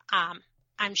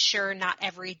 I'm sure not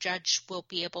every judge will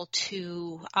be able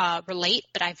to relate,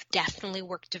 but I've definitely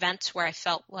worked events where I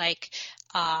felt like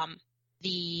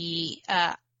the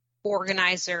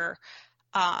organizer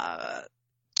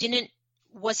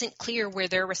wasn't clear where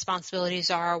their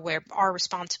responsibilities are, where our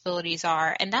responsibilities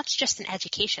are, and that's just an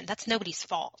education. That's nobody's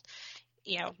fault.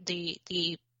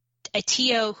 A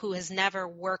TO who has never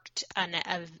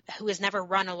who has never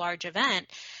run a large event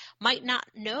might not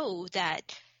know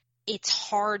that it's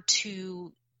hard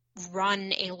to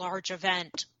run a large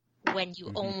event when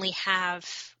you only have,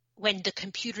 when the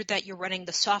computer that you're running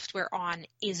the software on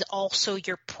is also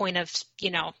your point of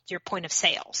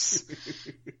sales.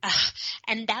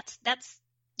 And that's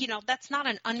not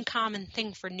an uncommon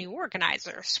thing for new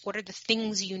organizers. What are the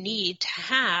things you need to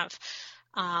have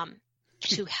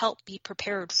to help be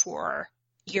prepared for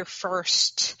your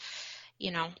first,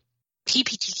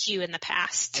 PPTQ in the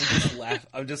past?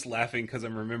 I'm just laughing because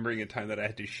I'm remembering a time that I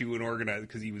had to shoe an organizer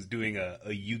because he was doing a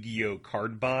Yu-Gi-Oh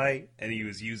card buy, and he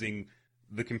was using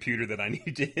the computer that I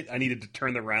needed to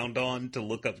turn the round on to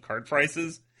look up card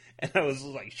prices, and I was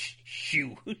like,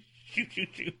 shoo.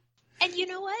 And you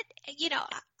know what?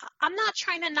 I'm not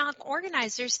trying to knock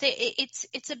organizers. It's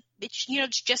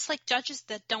just like judges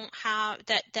that don't have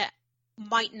that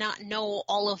might not know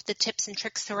all of the tips and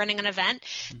tricks to running an event.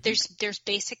 Mm-hmm. There's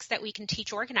basics that we can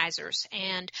teach organizers,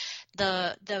 and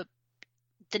the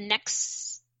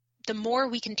more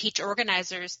we can teach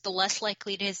organizers, the less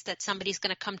likely it is that somebody's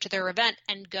going to come to their event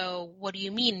and go, "What do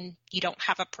you mean you don't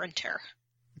have a printer?"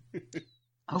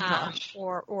 Oh gosh.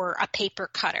 Or a paper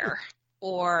cutter.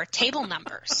 Or table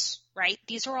numbers, right?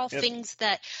 These are all things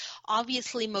that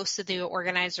obviously most of the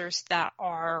organizers that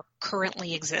are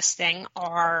currently existing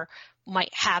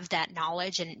might have that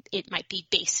knowledge, and it might be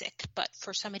basic. But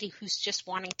for somebody who's just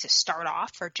wanting to start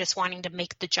off or just wanting to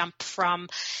make the jump from,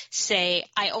 say,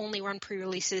 I only run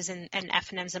pre-releases and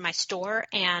F&Ms in my store,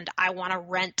 and I want to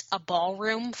rent a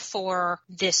ballroom for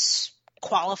this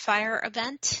qualifier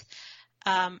event,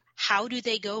 how do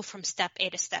they go from step A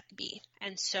to step B?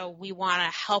 And so we want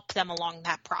to help them along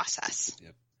that process.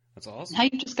 Yep. That's awesome. Now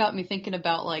you just got me thinking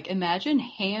about, like, imagine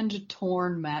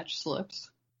hand-torn match slips.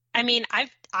 I mean,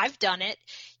 I've done it.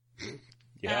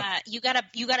 Yeah. You gotta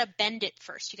bend it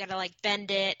first. You gotta like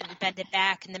bend it and bend it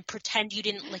back, and then pretend you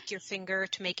didn't lick your finger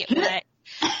to make it wet.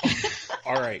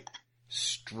 All right.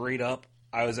 Straight up,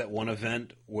 I was at one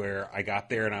event where I got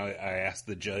there and I asked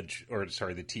the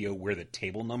TO where the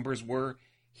table numbers were.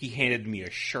 He handed me a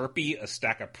Sharpie, a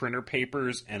stack of printer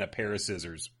papers, and a pair of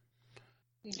scissors.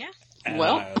 Yeah. And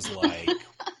well, I was like,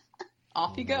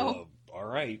 off you go. All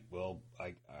right. Well,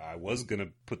 I was going to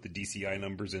put the DCI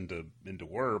numbers into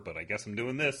Word, but I guess I'm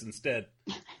doing this instead.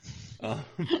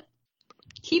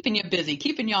 Keeping you busy,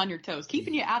 keeping you on your toes,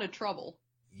 keeping you out of trouble.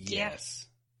 Yes.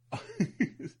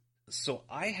 Yeah. So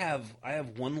I have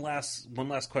one last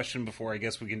question before I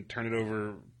guess we can turn it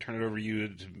over you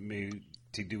to maybe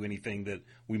to do anything that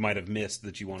we might have missed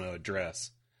that you want to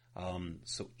address.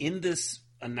 So in this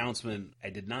announcement, I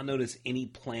did not notice any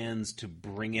plans to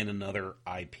bring in another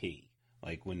IP.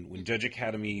 Like when Judge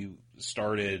Academy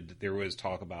started, there was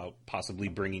talk about possibly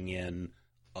bringing in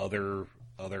other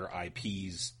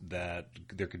IPs that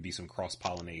there could be some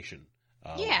cross-pollination.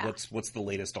 What's the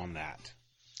latest on that?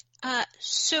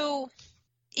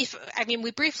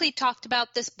 We briefly talked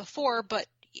about this before, but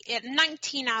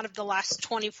 19 out of the last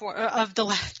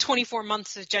 24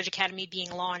 months of Judge Academy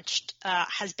being launched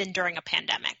has been during a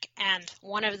pandemic. And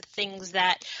one of the things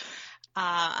that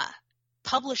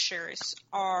publishers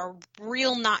are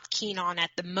real not keen on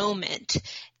at the moment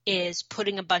is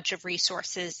putting a bunch of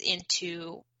resources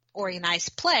into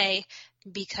organized play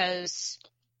because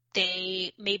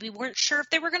they maybe weren't sure if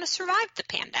they were going to survive the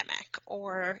pandemic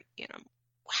or,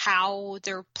 how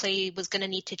their play was going to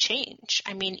need to change.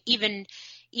 I mean,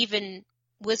 even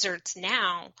Wizards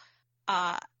now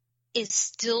is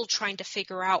still trying to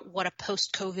figure out what a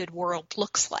post-COVID world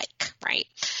looks like, right?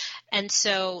 And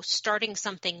so starting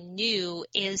something new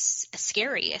is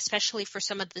scary, especially for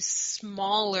some of the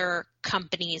smaller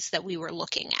companies that we were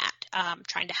looking at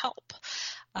trying to help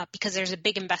because there's a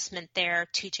big investment there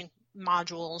teaching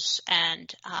modules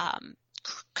and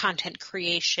content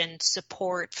creation,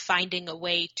 support, finding a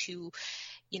way to,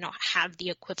 have the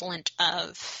equivalent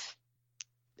of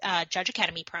Judge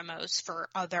Academy promos for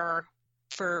other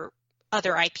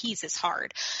IPs is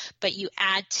hard. But you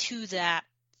add to that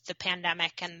the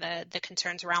pandemic and the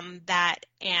concerns around that,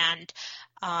 and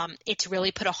it's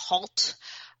really put a halt.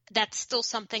 That's still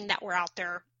something that we're out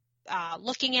there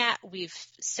looking at. We've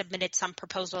submitted some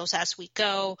proposals as we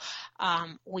go.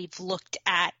 We've looked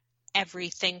at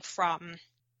everything from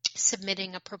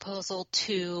submitting a proposal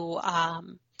to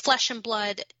Flesh and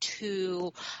Blood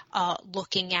to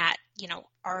looking at,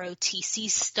 ROTC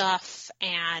stuff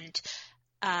and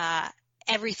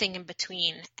everything in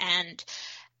between. And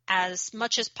as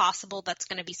much as possible, that's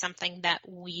going to be something that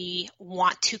we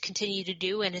want to continue to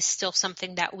do and is still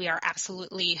something that we are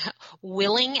absolutely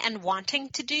willing and wanting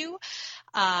to do.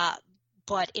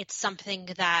 But it's something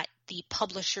that the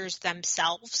publishers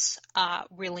themselves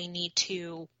really need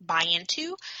to buy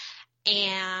into.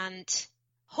 And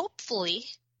hopefully,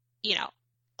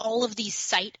 all of these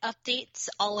site updates,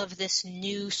 all of this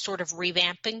new sort of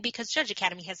revamping, because Judge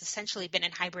Academy has essentially been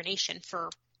in hibernation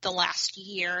for the last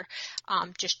year,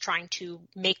 just trying to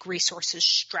make resources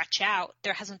stretch out.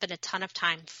 There hasn't been a ton of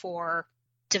time for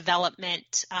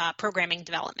development, programming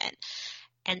development.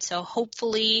 And so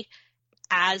hopefully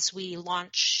as we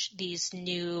launch these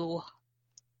new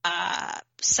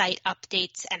site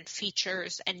updates and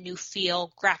features and new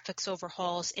feel graphics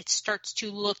overhauls, it starts to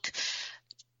look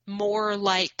more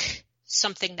like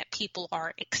something that people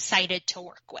are excited to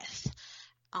work with.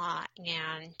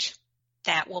 and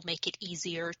that will make it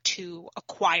easier to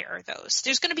acquire those.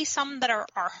 There's going to be some that are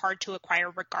hard to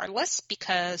acquire regardless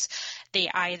because they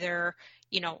either,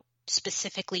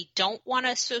 specifically don't want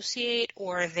to associate,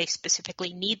 or they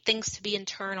specifically need things to be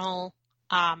internal,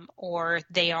 or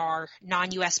they are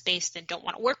non-US based and don't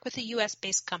want to work with a US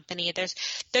based company.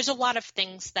 There's a lot of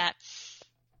things that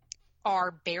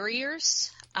are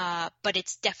barriers, but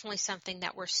it's definitely something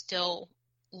that we're still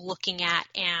looking at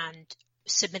and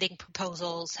submitting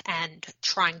proposals and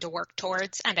trying to work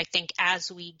towards. And I think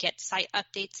as we get site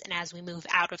updates and as we move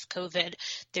out of COVID,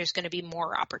 there's going to be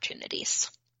more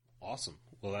opportunities. Awesome.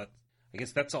 Well, I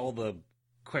guess that's all the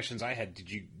questions I had.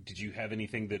 Did you have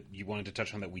anything that you wanted to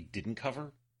touch on that we didn't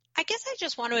cover? I guess I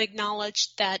just want to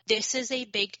acknowledge that this is a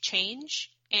big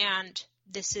change, and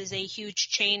this is a huge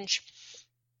change.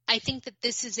 I think that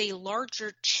this is a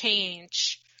larger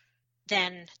change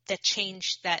than the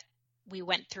change that we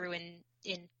went through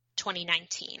in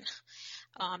 2019,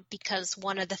 because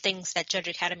one of the things that Judge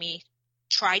Academy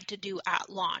tried to do at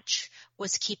launch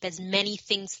was keep as many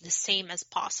things the same as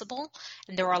possible,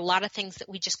 and there were a lot of things that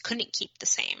we just couldn't keep the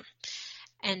same.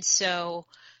 And so,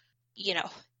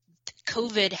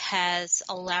 COVID has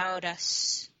allowed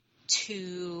us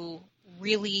to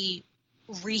really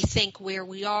rethink where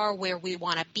we are, where we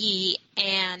want to be,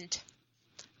 and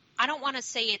I don't want to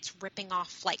say it's ripping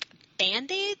off like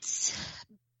Band-Aids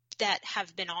that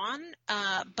have been on,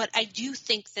 but I do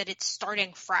think that it's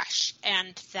starting fresh,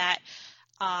 and that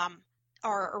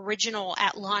our original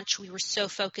at launch, we were so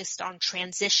focused on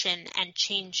transition and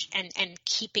change and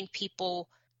keeping people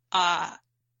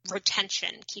retention,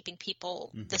 keeping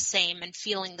people the same and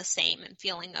feeling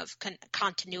of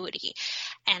continuity.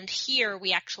 And here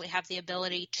we actually have the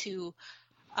ability to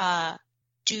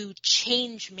do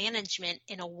change management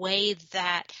in a way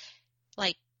that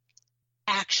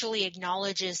actually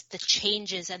acknowledges the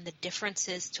changes and the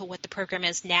differences to what the program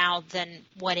is now than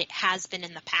what it has been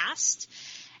in the past.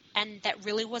 And that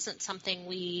really wasn't something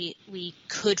we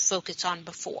could focus on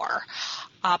before,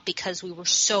 because we were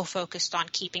so focused on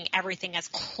keeping everything as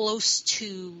close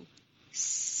to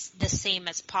the same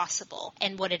as possible.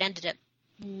 And what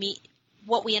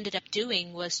we ended up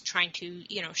doing was trying to,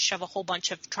 shove a whole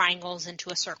bunch of triangles into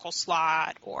a circle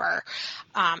slot, or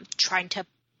trying to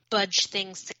budge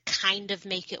things to kind of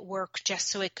make it work just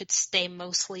so it could stay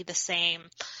mostly the same.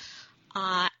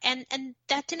 And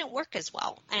that didn't work as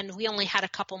well. And we only had a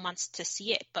couple months to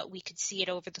see it, but we could see it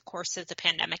over the course of the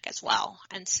pandemic as well.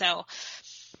 And so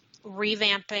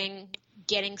revamping,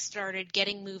 getting started,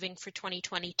 getting moving for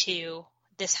 2022,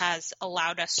 this has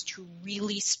allowed us to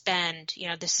really spend,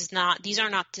 these are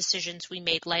not decisions we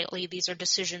made lightly. These are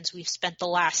decisions we've spent the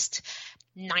last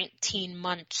 19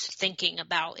 months thinking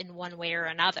about in one way or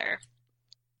another.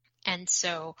 And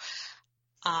so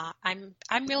I'm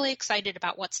really excited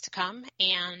about what's to come,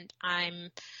 and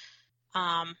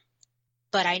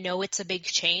but I know it's a big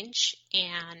change,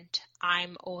 and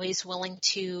I'm always willing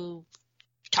to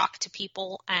talk to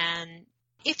people, and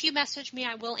if you message me,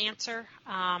 I will answer,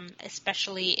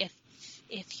 especially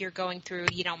if you're going through,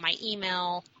 my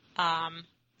email,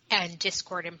 and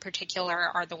Discord in particular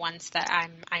are the ones that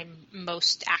I'm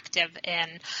most active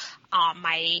in.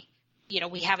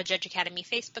 We have a Judge Academy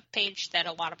Facebook page that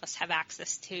a lot of us have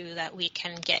access to that we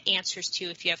can get answers to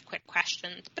if you have quick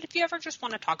questions. But if you ever just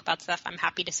want to talk about stuff, I'm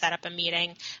happy to set up a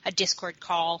meeting, a Discord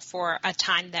call for a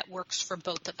time that works for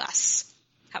both of us.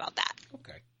 How about that?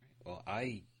 Okay. Well,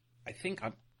 I think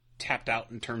I'm tapped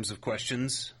out in terms of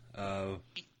questions.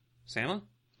 Sama?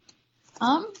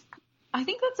 I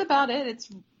think that's about it. It's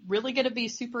really going to be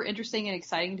super interesting and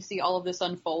exciting to see all of this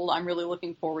unfold. I'm really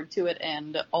looking forward to it,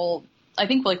 and I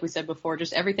think, like we said before,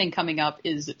 just everything coming up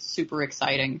is super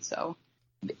exciting. So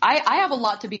I have a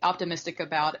lot to be optimistic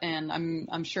about, and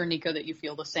I'm sure, Nico, that you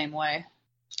feel the same way.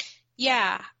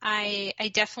 Yeah,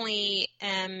 I definitely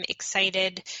am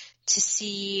excited to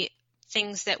see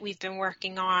things that we've been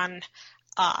working on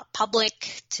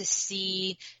public, to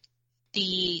see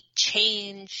the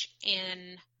change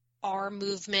in our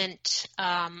movement,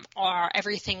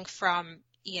 everything from,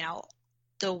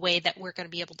 the way that we're going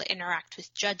to be able to interact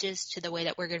with judges, to the way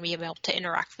that we're going to be able to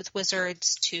interact with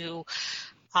wizards, to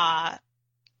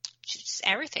just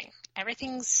everything.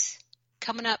 Everything's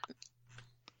coming up.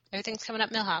 Everything's coming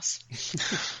up Millhouse.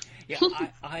 Yeah,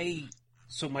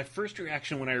 so my first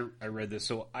reaction when I read this,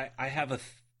 so I have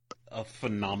a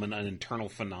phenomenon, an internal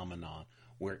phenomenon,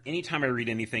 where anytime I read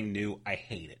anything new, I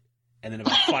hate it. And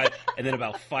then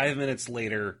about 5 minutes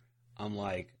later, I'm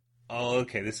like, oh,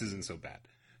 okay, this isn't so bad.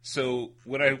 So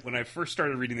when I first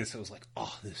started reading this, I was like,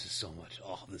 oh, this is so much.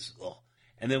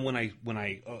 And then when I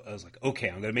was like, okay,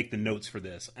 I'm going to make the notes for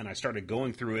this, and I started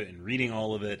going through it and reading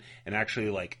all of it and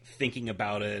actually like thinking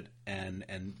about it and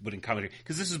putting commentary,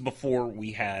 because this is before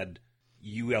we had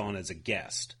you on as a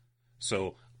guest.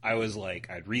 So I was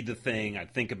like, I'd read the thing,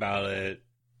 I'd think about it,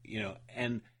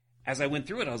 and as I went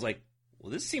through it, I was like,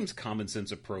 well, this seems common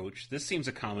sense approach. This seems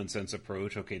a common sense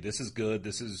approach. Okay, this is good.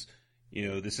 This is,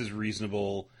 this is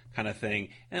reasonable kind of thing.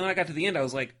 And when I got to the end, I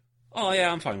was like, oh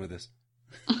yeah, I'm fine with this.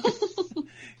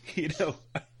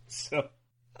 So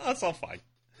that's all fine.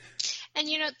 And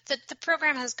the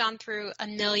program has gone through a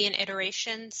million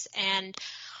iterations, and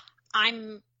I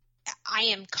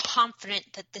am confident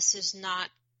that this is not,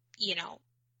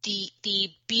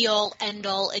 the be all end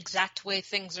all exact way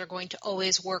things are going to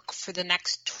always work for the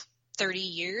next 30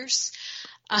 years,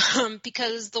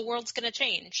 because the world's going to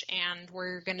change, and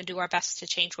we're going to do our best to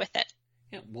change with it.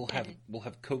 Yeah, we'll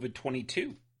have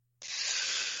COVID-22.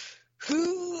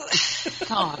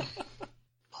 God,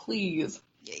 please.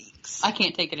 Yikes. I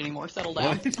can't take it anymore. Settle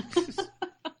down.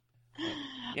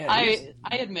 Yeah,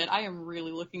 I admit I am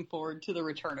really looking forward to the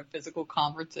return of physical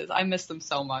conferences. I miss them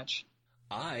so much.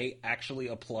 I actually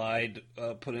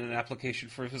put in an application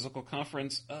for a physical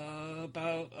conference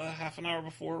about a half an hour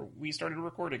before we started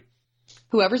recording.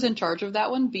 Whoever's in charge of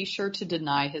that one, be sure to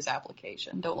deny his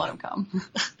application. Don't let him come.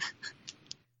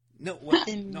 No,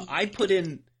 I put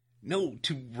in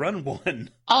to run one.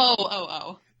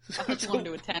 Oh. I thought you wanted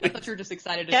to attend. I thought you were just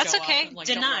excited to That's show okay. up. Like,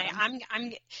 deny.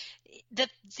 I'm the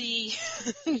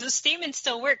the statement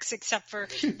still works, except for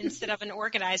instead of an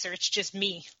organizer, it's just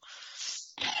me.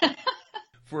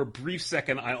 For a brief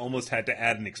second, I almost had to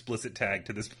add an explicit tag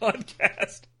to this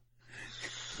podcast.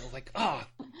 I was like,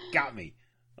 got me.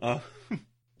 All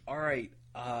right.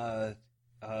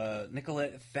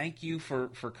 Nicolette, thank you for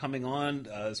coming on.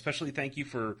 Especially thank you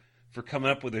for coming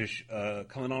up with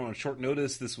coming on short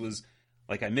notice. This was,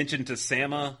 like I mentioned to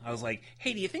Sama, I was like,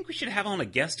 hey, do you think we should have on a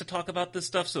guest to talk about this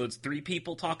stuff so it's 3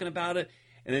 people talking about it?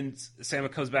 And then Sama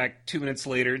comes back 2 minutes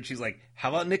later and she's like, how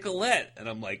about Nicolette? And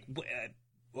I'm like,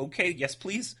 okay, yes,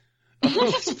 please.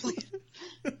 Yes, please.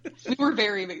 We were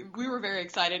very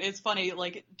excited. It's funny,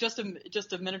 like just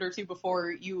a minute or two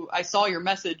before I saw your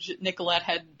message, Nicolette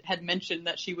had mentioned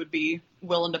that she would be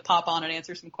willing to pop on and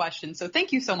answer some questions. So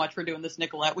thank you so much for doing this,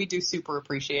 Nicolette. We do super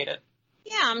appreciate it.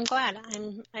 Yeah, I'm glad.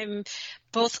 I'm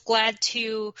both glad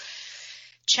to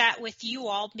chat with you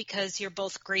all because you're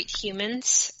both great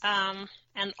humans,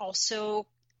 and also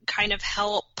kind of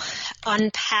help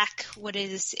unpack what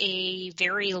is a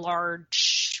very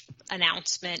large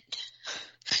announcement.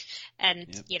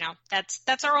 And, yep.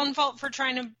 That's our own fault for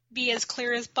trying to be as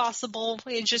clear as possible.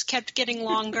 It just kept getting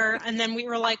longer. And then we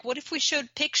were like, what if we showed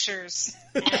pictures?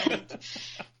 And,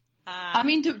 I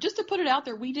mean, just to put it out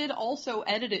there, we did also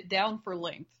edit it down for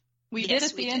length. We did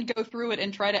at the end go through it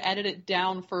and try to edit it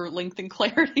down for length and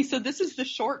clarity. So this is the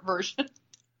short version.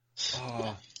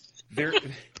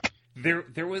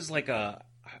 There was like I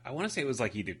want to say it was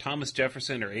like either Thomas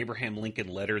Jefferson or Abraham Lincoln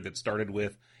letter that started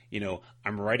with,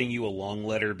 I'm writing you a long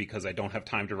letter because I don't have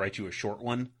time to write you a short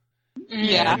one.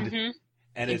 Yeah. And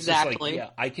it's exactly. just like, yeah,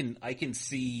 I can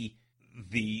see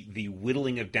the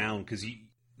whittling of down because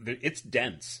it's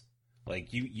dense.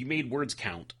 Like you made words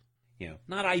count,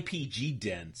 not IPG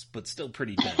dense, but still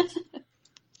pretty dense.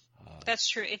 That's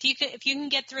true. If you can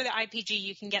get through the IPG,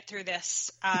 you can get through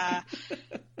this.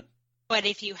 But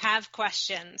if you have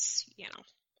questions,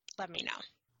 let me know.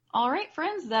 All right,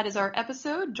 friends, that is our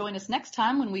episode. Join us next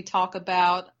time when we talk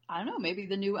about, I don't know, maybe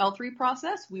the new L3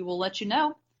 process. We will let you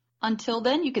know. Until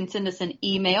then, you can send us an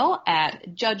email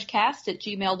at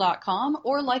judgecast@gmail.com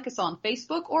or like us on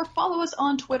Facebook or follow us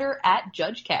on Twitter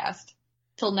 @judgecast.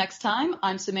 Till next time,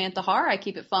 I'm Samantha Haar. I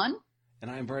keep it fun. And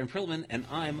I'm Brian Prillman, and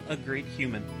I'm a great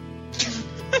human.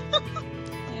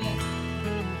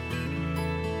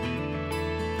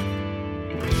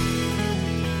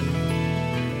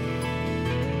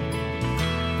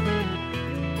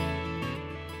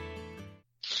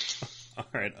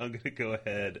 All right, I'm going to go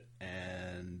ahead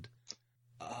and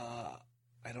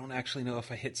I don't actually know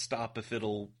if I hit stop if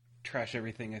it'll trash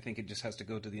everything. I think it just has to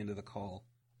go to the end of the call.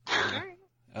 All right.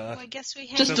 Well, I guess we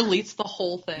have just deletes the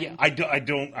whole thing. Yeah, I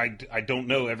don't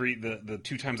know. The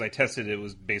 2 times I tested it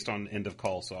was based on end of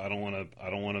call, so I don't want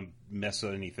to mess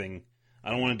anything.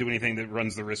 I don't want to do anything that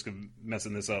runs the risk of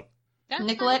messing this up. That's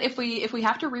Nicolette, fine. If we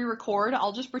have to re-record,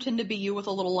 I'll just pretend to be you with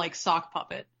a little like sock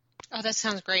puppet. Oh, that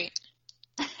sounds great.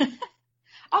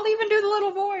 I'll even do the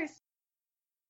little voice.